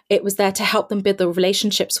 It was there to help them build the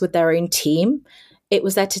relationships with their own team. It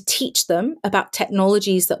was there to teach them about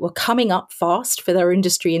technologies that were coming up fast for their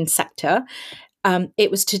industry and sector. It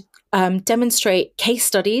was to demonstrate case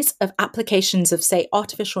studies of applications of, say,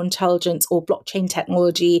 artificial intelligence or blockchain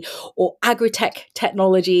technology or agri-tech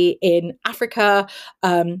technology in Africa,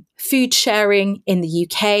 food sharing in the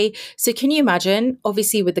UK. So can you imagine,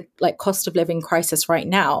 obviously with the cost of living crisis right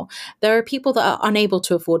now, there are people that are unable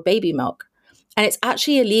to afford baby milk. And it's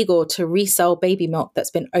actually illegal to resell baby milk that's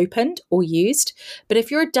been opened or used. But if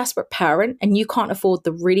you're a desperate parent and you can't afford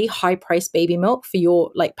the really high priced baby milk for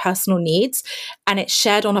your personal needs, and it's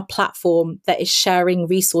shared on a platform that is sharing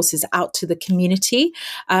resources out to the community,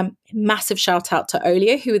 massive shout out to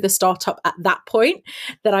Olio, who were the startup at that point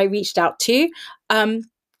that I reached out to.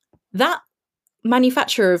 That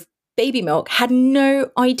manufacturer of baby milk had no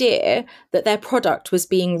idea that their product was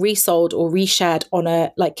being resold or reshared on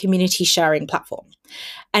a community sharing platform.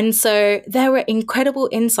 And so there were incredible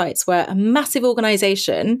insights where a massive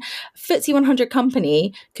organization, FTSE 100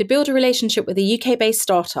 company, could build a relationship with a UK-based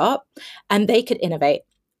startup and they could innovate.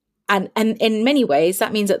 And in many ways,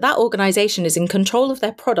 that means that organization is in control of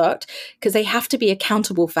their product because they have to be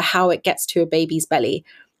accountable for how it gets to a baby's belly.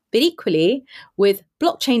 But equally, with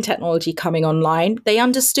blockchain technology coming online, they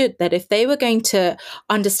understood that if they were going to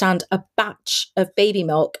understand a batch of baby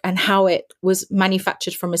milk and how it was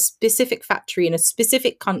manufactured from a specific factory in a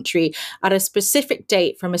specific country at a specific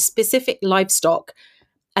date from a specific livestock,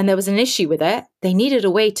 and there was an issue with it, they needed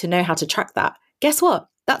a way to know how to track that. Guess what?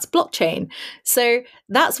 That's blockchain. So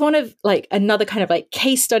that's one of another kind of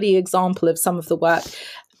case study example of some of the work.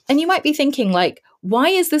 And you might be thinking why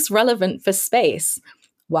is this relevant for space?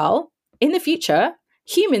 Well, in the future,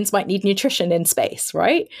 humans might need nutrition in space,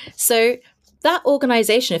 right? So that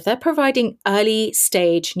organization, if they're providing early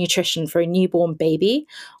stage nutrition for a newborn baby,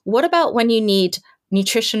 what about when you need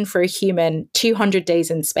nutrition for a human 200 days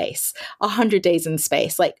in space, 100 days in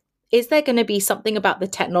space? Is there going to be something about the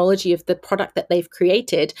technology of the product that they've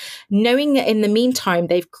created, knowing that in the meantime,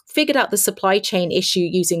 they've figured out the supply chain issue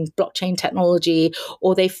using blockchain technology,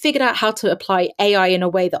 or they've figured out how to apply AI in a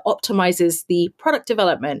way that optimizes the product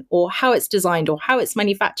development or how it's designed or how it's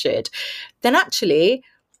manufactured, then actually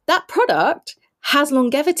that product has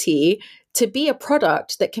longevity to be a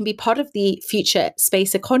product that can be part of the future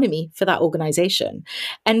space economy for that organization.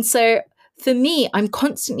 And so for me, I'm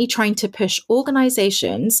constantly trying to push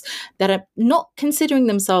organizations that are not considering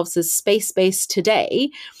themselves as space-based today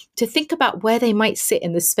to think about where they might sit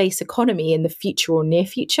in the space economy in the future or near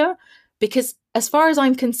future. Because as far as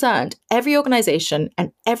I'm concerned, every organization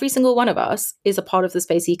and every single one of us is a part of the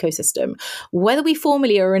space ecosystem, whether we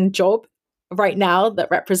formally are in a job right now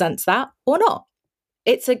that represents that or not.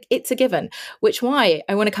 It's a given, which why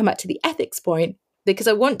I want to come back to the ethics point, because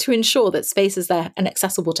I want to ensure that space is there and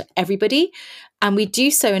accessible to everybody. And we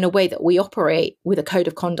do so in a way that we operate with a code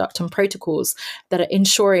of conduct and protocols that are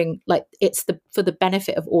ensuring like it's for the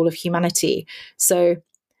benefit of all of humanity. So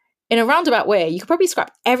in a roundabout way, you could probably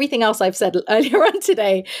scrap everything else I've said earlier on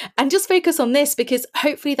today and just focus on this, because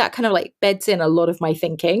hopefully that kind of like beds in a lot of my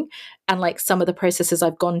thinking and like some of the processes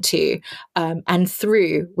I've gone to and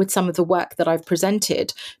through with some of the work that I've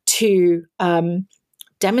presented to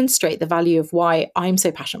demonstrate the value of why I'm so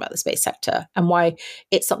passionate about the space sector and why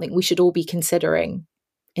it's something we should all be considering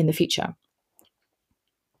in the future.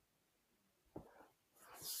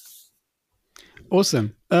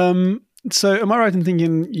 Awesome. So am I right in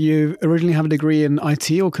thinking you originally have a degree in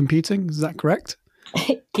IT or computing? Is that correct?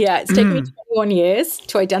 Yeah, it's taken me 21 years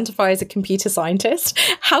to identify as a computer scientist.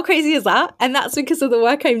 How crazy is that? And that's because of the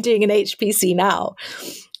work I'm doing in HPC now.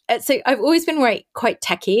 So I've always been quite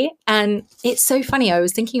techie, and it's so funny. I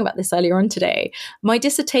was thinking about this earlier on today. My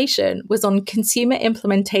dissertation was on consumer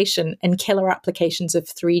implementation and killer applications of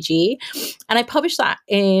 3G, and I published that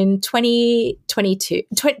in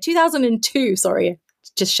 2002. Sorry,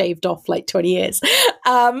 just shaved off like 20 years,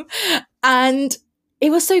 and it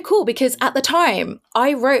was so cool because at the time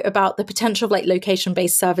I wrote about the potential of like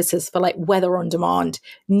location-based services for like weather on demand,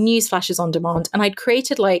 news flashes on demand, and I'd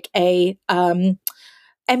created like a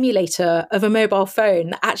emulator of a mobile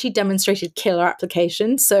phone that actually demonstrated killer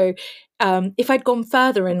applications. So if I'd gone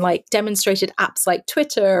further and like demonstrated apps like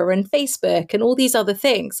Twitter and Facebook and all these other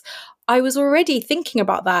things, I was already thinking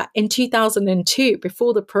about that in 2002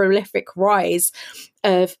 before the prolific rise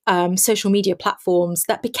of social media platforms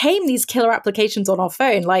that became these killer applications on our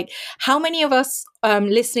phone. Like how many of us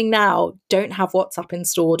listening now don't have WhatsApp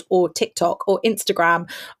installed or TikTok or Instagram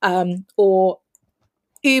or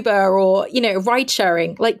Uber or, ride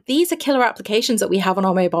sharing? Like these are killer applications that we have on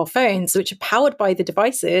our mobile phones, which are powered by the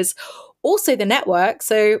devices, also the network.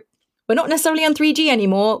 So we're not necessarily on 3G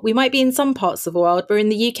anymore. We might be in some parts of the world, but in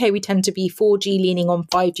the UK, we tend to be 4G leaning on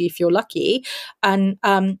 5G if you're lucky, and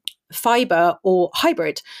fiber or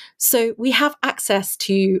hybrid. So we have access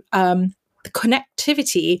to the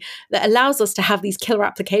connectivity that allows us to have these killer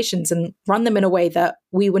applications and run them in a way that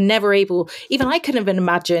we were never able, even I couldn't have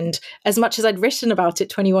imagined, as much as I'd written about it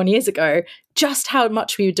 21 years ago, just how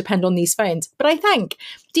much we would depend on these phones. But I think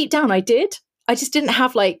deep down I did. I just didn't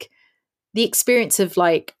have like the experience of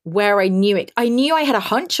like where I knew it. I knew I had a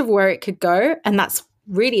hunch of where it could go. And that's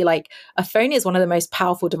really like a phone is one of the most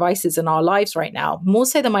powerful devices in our lives right now, more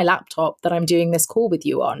so than my laptop that I'm doing this call with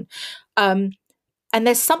you on. And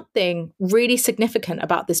there's something really significant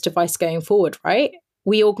about this device going forward, right?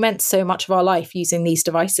 We augment so much of our life using these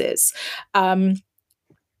devices. And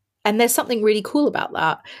there's something really cool about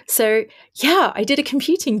that. So yeah, I did a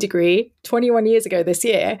computing degree 21 years ago this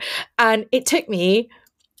year. And it took me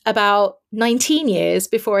about 19 years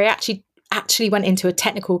before I actually went into a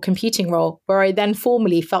technical computing role, where I then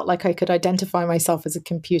formally felt like I could identify myself as a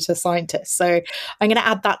computer scientist. So I'm going to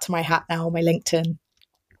add that to my hat now on my LinkedIn.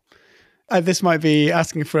 This might be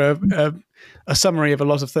asking for a summary of a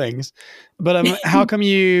lot of things, but how come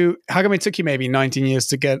it took you maybe 19 years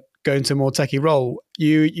to go into a more techie role?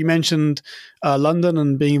 You mentioned London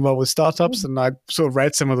and being involved with startups, and I sort of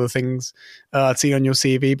read some of the things I'd seen on your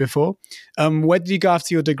CV before. Where did you go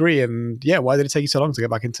after your degree, and why did it take you so long to get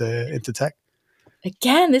back into tech?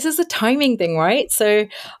 Again, this is a timing thing, right? So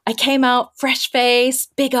I came out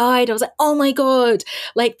fresh-faced, big-eyed. I was like, oh my God,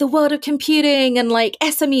 like the world of computing and like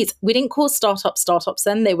SMEs. We didn't call startups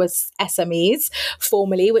then. They were SMEs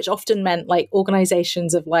formally, which often meant like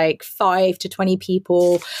organizations of like 5 to 20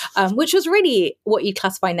 people, which was really what you'd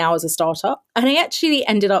classify now as a startup. And I actually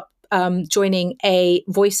ended up joining a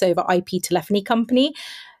voice over IP telephony company.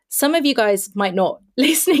 some of you guys might not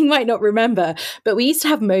remember, but we used to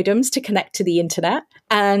have modems to connect to the internet.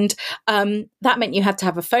 And that meant you had to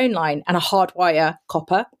have a phone line and a hard wire,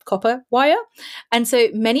 copper wire. And so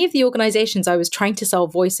many of the organizations I was trying to sell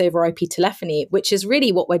voice over IP telephony, which is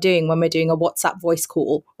really what we're doing when we're doing a WhatsApp voice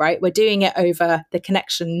call, right? We're doing it over the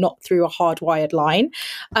connection, not through a hardwired line.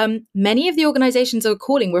 Many of the organizations I were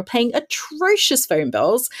calling were paying atrocious phone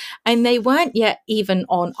bills, and they weren't yet even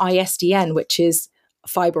on ISDN, which is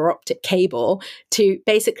fiber optic cable, to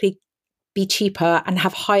basically be cheaper and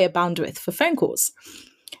have higher bandwidth for phone calls.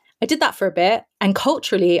 I did that for a bit, and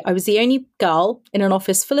culturally, I was the only girl in an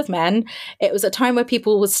office full of men. It was a time where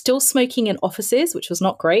people were still smoking in offices, which was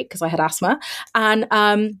not great because I had asthma. And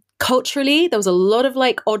culturally, there was a lot of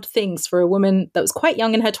like odd things for a woman that was quite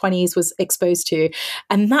young in her 20s was exposed to.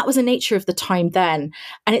 And that was the nature of the time then.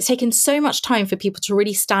 And it's taken so much time for people to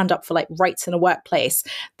really stand up for like rights in a workplace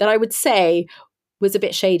that I would say was a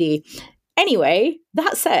bit shady. Anyway,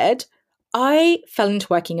 that said, I fell into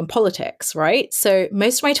working in politics, right? So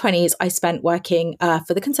most of my 20s, I spent working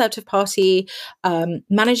for the Conservative Party,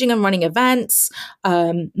 managing and running events,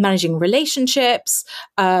 managing relationships.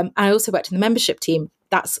 I also worked in the membership team.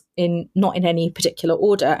 That's not in any particular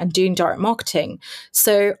order, and doing direct marketing.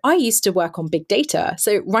 So I used to work on big data.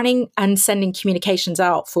 So running and sending communications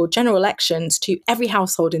out for general elections to every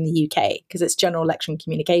household in the UK, because it's general election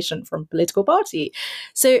communication from a political party.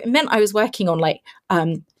 So it meant I was working on like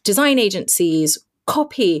design agencies,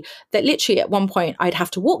 copy, that literally at one point I'd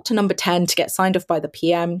have to walk to number 10 to get signed off by the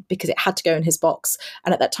PM because it had to go in his box.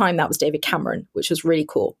 And at that time, that was David Cameron, which was really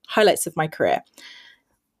cool. Highlights of my career.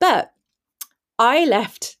 But I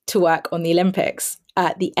left to work on the Olympics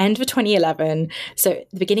at the end of 2011. So at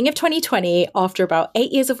the beginning of 2020, after about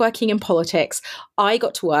 8 years of working in politics, I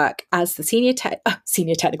got to work as the senior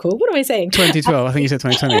technical. What am I saying? 2012. I think you said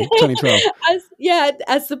 2020. 2012.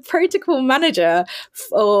 As the protocol manager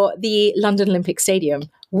for the London Olympic Stadium,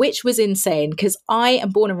 which was insane because I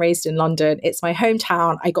am born and raised in London. It's my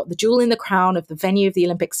hometown. I got the jewel in the crown of the venue of the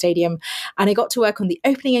Olympic Stadium, and I got to work on the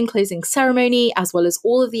opening and closing ceremony, as well as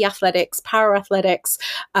all of the athletics, para athletics,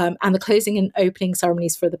 and the closing and opening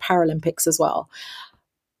ceremonies for the Paralympics as well.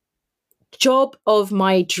 Job of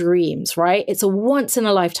my dreams, right? It's a once in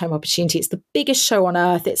a lifetime opportunity. It's the biggest show on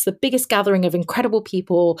earth. It's the biggest gathering of incredible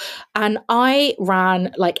people. And I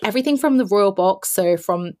ran like everything from the royal box. So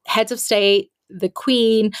from heads of state, the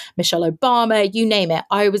Queen, Michelle Obama, you name it.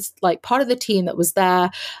 I was like part of the team that was there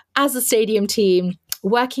as a stadium team,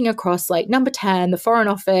 working across like number 10, the Foreign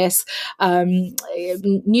Office,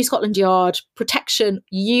 New Scotland Yard, protection,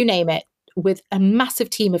 you name it, with a massive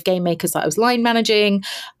team of game makers that I was line managing.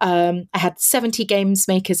 I had 70 games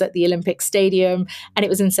makers at the Olympic Stadium, and it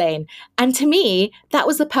was insane. And to me, that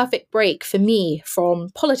was the perfect break for me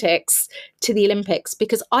from politics to the Olympics,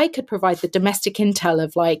 because I could provide the domestic intel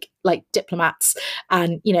of like diplomats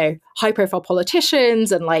and, you know, high profile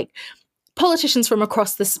politicians and like politicians from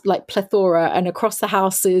across this like plethora and across the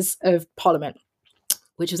houses of parliament,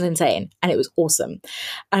 which was insane. And it was awesome.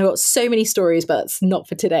 And I got so many stories, but that's not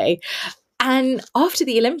for today. And after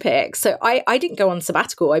the Olympics, so I didn't go on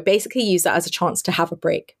sabbatical. I basically used that as a chance to have a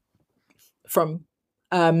break from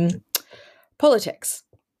politics.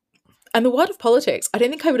 And the world of politics, I don't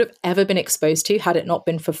think I would have ever been exposed to had it not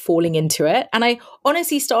been for falling into it. And I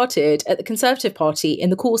honestly started at the Conservative Party in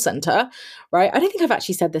the call centre, right? I don't think I've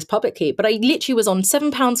actually said this publicly, but I literally was on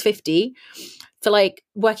 £7.50 for like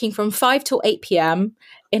working from 5 till 8 p.m.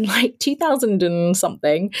 in like 2000 and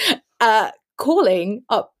something, calling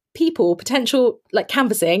up people, potential, like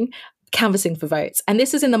canvassing for votes. And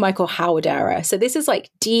this is in the Michael Howard era. So this is like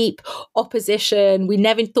deep opposition. We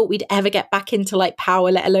never thought we'd ever get back into like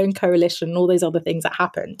power, let alone coalition and all those other things that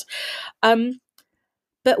happened.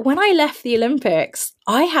 But when I left the Olympics,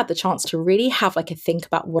 I had the chance to really have like a think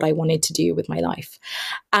about what I wanted to do with my life.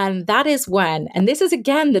 And that is when, and this is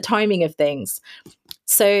again, the timing of things.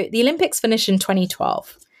 So the Olympics finished in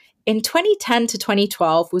 2012. In 2010 to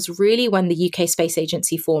 2012 was really when the UK Space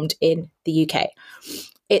Agency formed in the UK.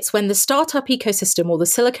 It's when the startup ecosystem, or the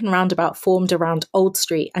Silicon Roundabout, formed around Old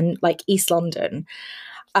Street and like East London.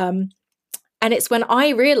 And it's when I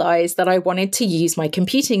realized that I wanted to use my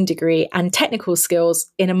computing degree and technical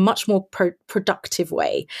skills in a much more productive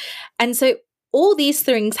way. And so all these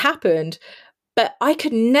things happened, but I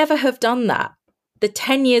could never have done that the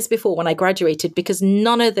 10 years before when I graduated, because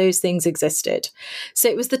none of those things existed. So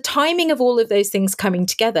it was the timing of all of those things coming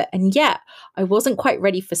together. And yet I wasn't quite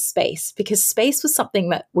ready for space, because space was something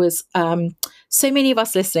that was, so many of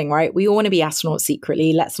us listening, right? We all want to be astronauts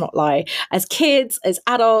secretly. Let's not lie. As kids, as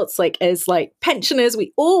adults, like as like pensioners,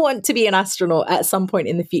 we all want to be an astronaut at some point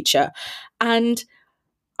in the future. And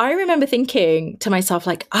I remember thinking to myself,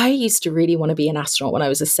 like, I used to really want to be an astronaut when I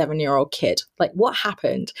was a 7-year-old kid. Like, what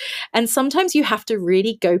happened? And sometimes you have to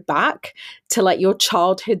really go back to like your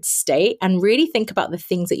childhood state and really think about the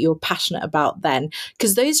things that you're passionate about then,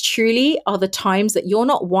 because those truly are the times that you're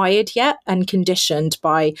not wired yet and conditioned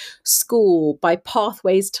by school, by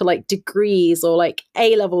pathways to like degrees or like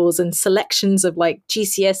A levels and selections of like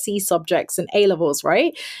GCSE subjects and A levels,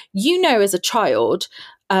 right? You know, as a child,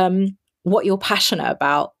 what you're passionate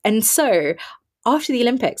about. And so after the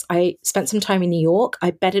Olympics, I spent some time in New York.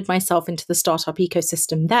 I bedded myself into the startup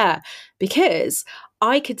ecosystem there because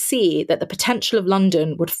I could see that the potential of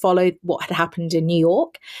London would follow what had happened in New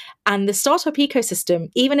York. And the startup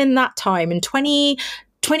ecosystem, even in that time in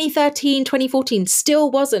 2013, 2014,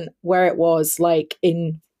 still wasn't where it was like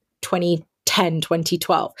in 2010,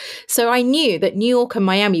 2012. So I knew that New York and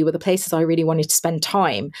Miami were the places I really wanted to spend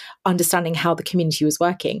time understanding how the community was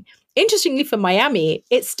working. Interestingly, for Miami,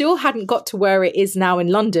 it still hadn't got to where it is now in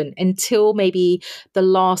London until maybe the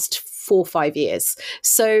last 4 or 5 years.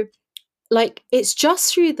 So like, it's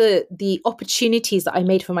just through the opportunities that I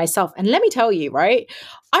made for myself. And let me tell you, right,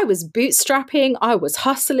 I was bootstrapping, I was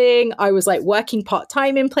hustling, I was like working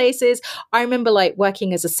part-time in places. I remember like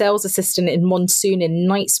working as a sales assistant in Monsoon in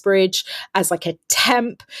Knightsbridge as like a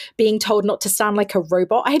temp, being told not to sound like a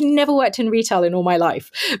robot. I had never worked in retail in all my life,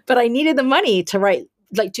 but I needed the money to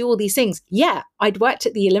do all these things. Yeah, I'd worked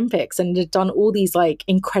at the Olympics and had done all these like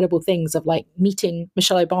incredible things of like meeting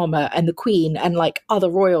Michelle Obama and the Queen and like other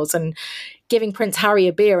royals and giving Prince Harry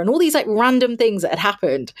a beer and all these like random things that had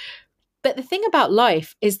happened. But the thing about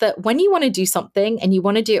life is that when you want to do something and you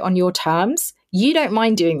want to do it on your terms, you don't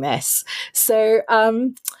mind doing this. So,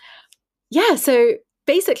 so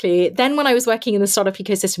basically, then when I was working in the startup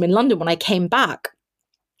ecosystem in London, when I came back,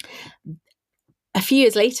 a few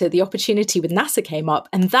years later, the opportunity with NASA came up.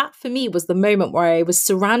 And that for me was the moment where I was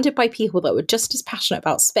surrounded by people that were just as passionate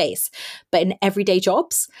about space, but in everyday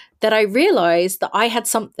jobs, that I realized that I had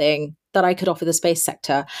something that I could offer the space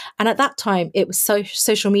sector. And at that time, it was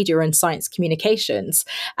social media and science communications.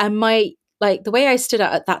 And the way I stood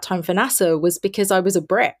out at that time for NASA was because I was a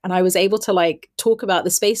Brit and I was able to like talk about the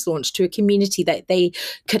space launch to a community that they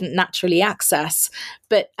couldn't naturally access.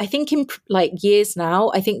 But I think in like years now,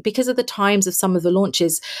 I think because of the times of some of the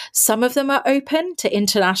launches, some of them are open to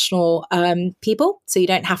international people. So you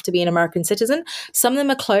don't have to be an American citizen. Some of them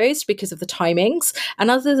are closed because of the timings. And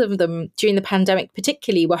others of them during the pandemic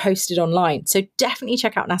particularly were hosted online. So definitely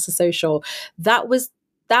check out NASA Social. That was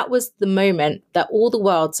the moment that all the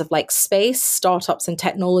worlds of like space, startups and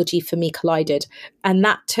technology for me collided. And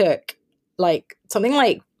that took like something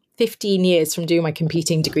like 15 years from doing my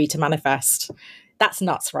computing degree to manifest. That's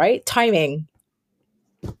nuts, right? Timing.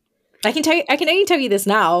 I can only tell you this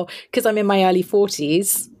now because I'm in my early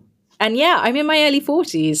 40s. And yeah, I'm in my early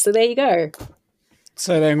 40s. So there you go.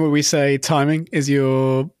 So then would we say timing is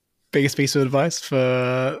your biggest piece of advice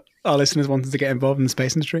for our listeners wanting to get involved in the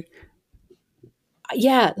space industry?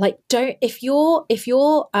 Yeah, like if you're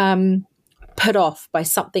put off by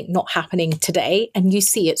something not happening today and you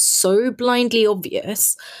see it so blindly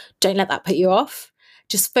obvious, don't let that put you off.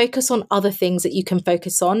 Just focus on other things that you can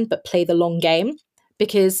focus on, but play the long game.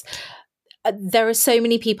 Because there are so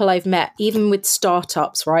many people I've met, even with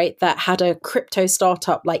startups, right, that had a crypto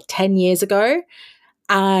startup like 10 years ago.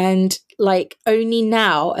 And like only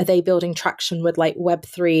now are they building traction with like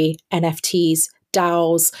Web3, NFTs,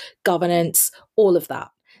 DAOs, governance, all of that.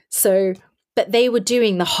 So, but they were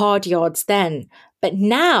doing the hard yards then. But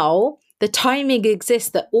now the timing exists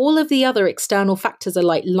that all of the other external factors are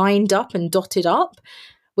like lined up and dotted up,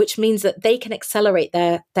 which means that they can accelerate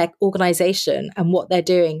their organization and what they're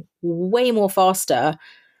doing way more faster.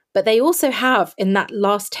 But they also have, in that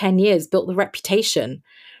last 10 years, built the reputation.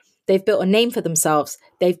 They've built a name for themselves.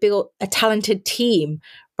 They've built a talented team,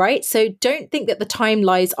 right? So don't think that the time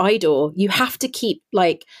lies idle. You have to keep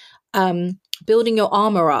like building your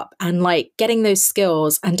armor up and like getting those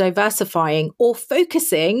skills and diversifying or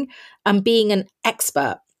focusing and being an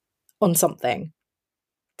expert on something.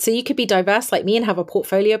 So you could be diverse like me and have a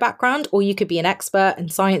portfolio background, or you could be an expert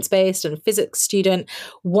and science-based and physics student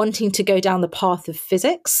wanting to go down the path of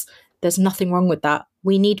physics. There's nothing wrong with that.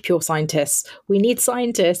 We need pure scientists. We need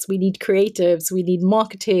scientists. We need creatives. We need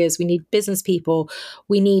marketeers. We need business people.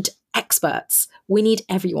 We need experts. We need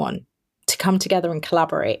everyone to come together and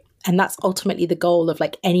collaborate. And that's ultimately the goal of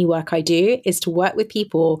like any work I do, is to work with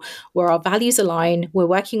people where our values align, we're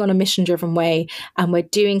working on a mission-driven way, and we're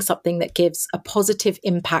doing something that gives a positive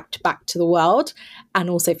impact back to the world and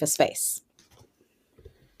also for space.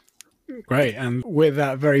 Great. And with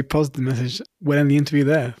that very positive message, we'll end the interview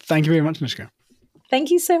there. Thank you very much, Anushka.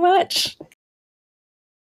 Thank you so much.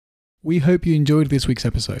 We hope you enjoyed this week's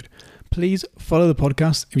episode. Please follow the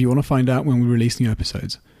podcast if you want to find out when we release new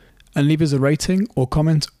episodes. And leave us a rating or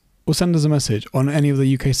comment or send us a message on any of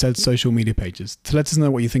the UKCED social media pages to let us know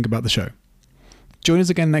what you think about the show. Join us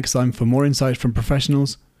again next time for more insights from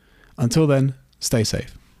professionals. Until then, stay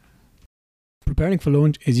safe. Preparing for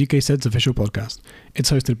Launch is UKCED's official podcast. It's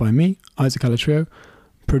hosted by me, Isaac Alatrio,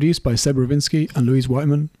 produced by Seb Ravinsky and Louise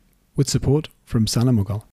Whiteman, with support from Sana Mughal.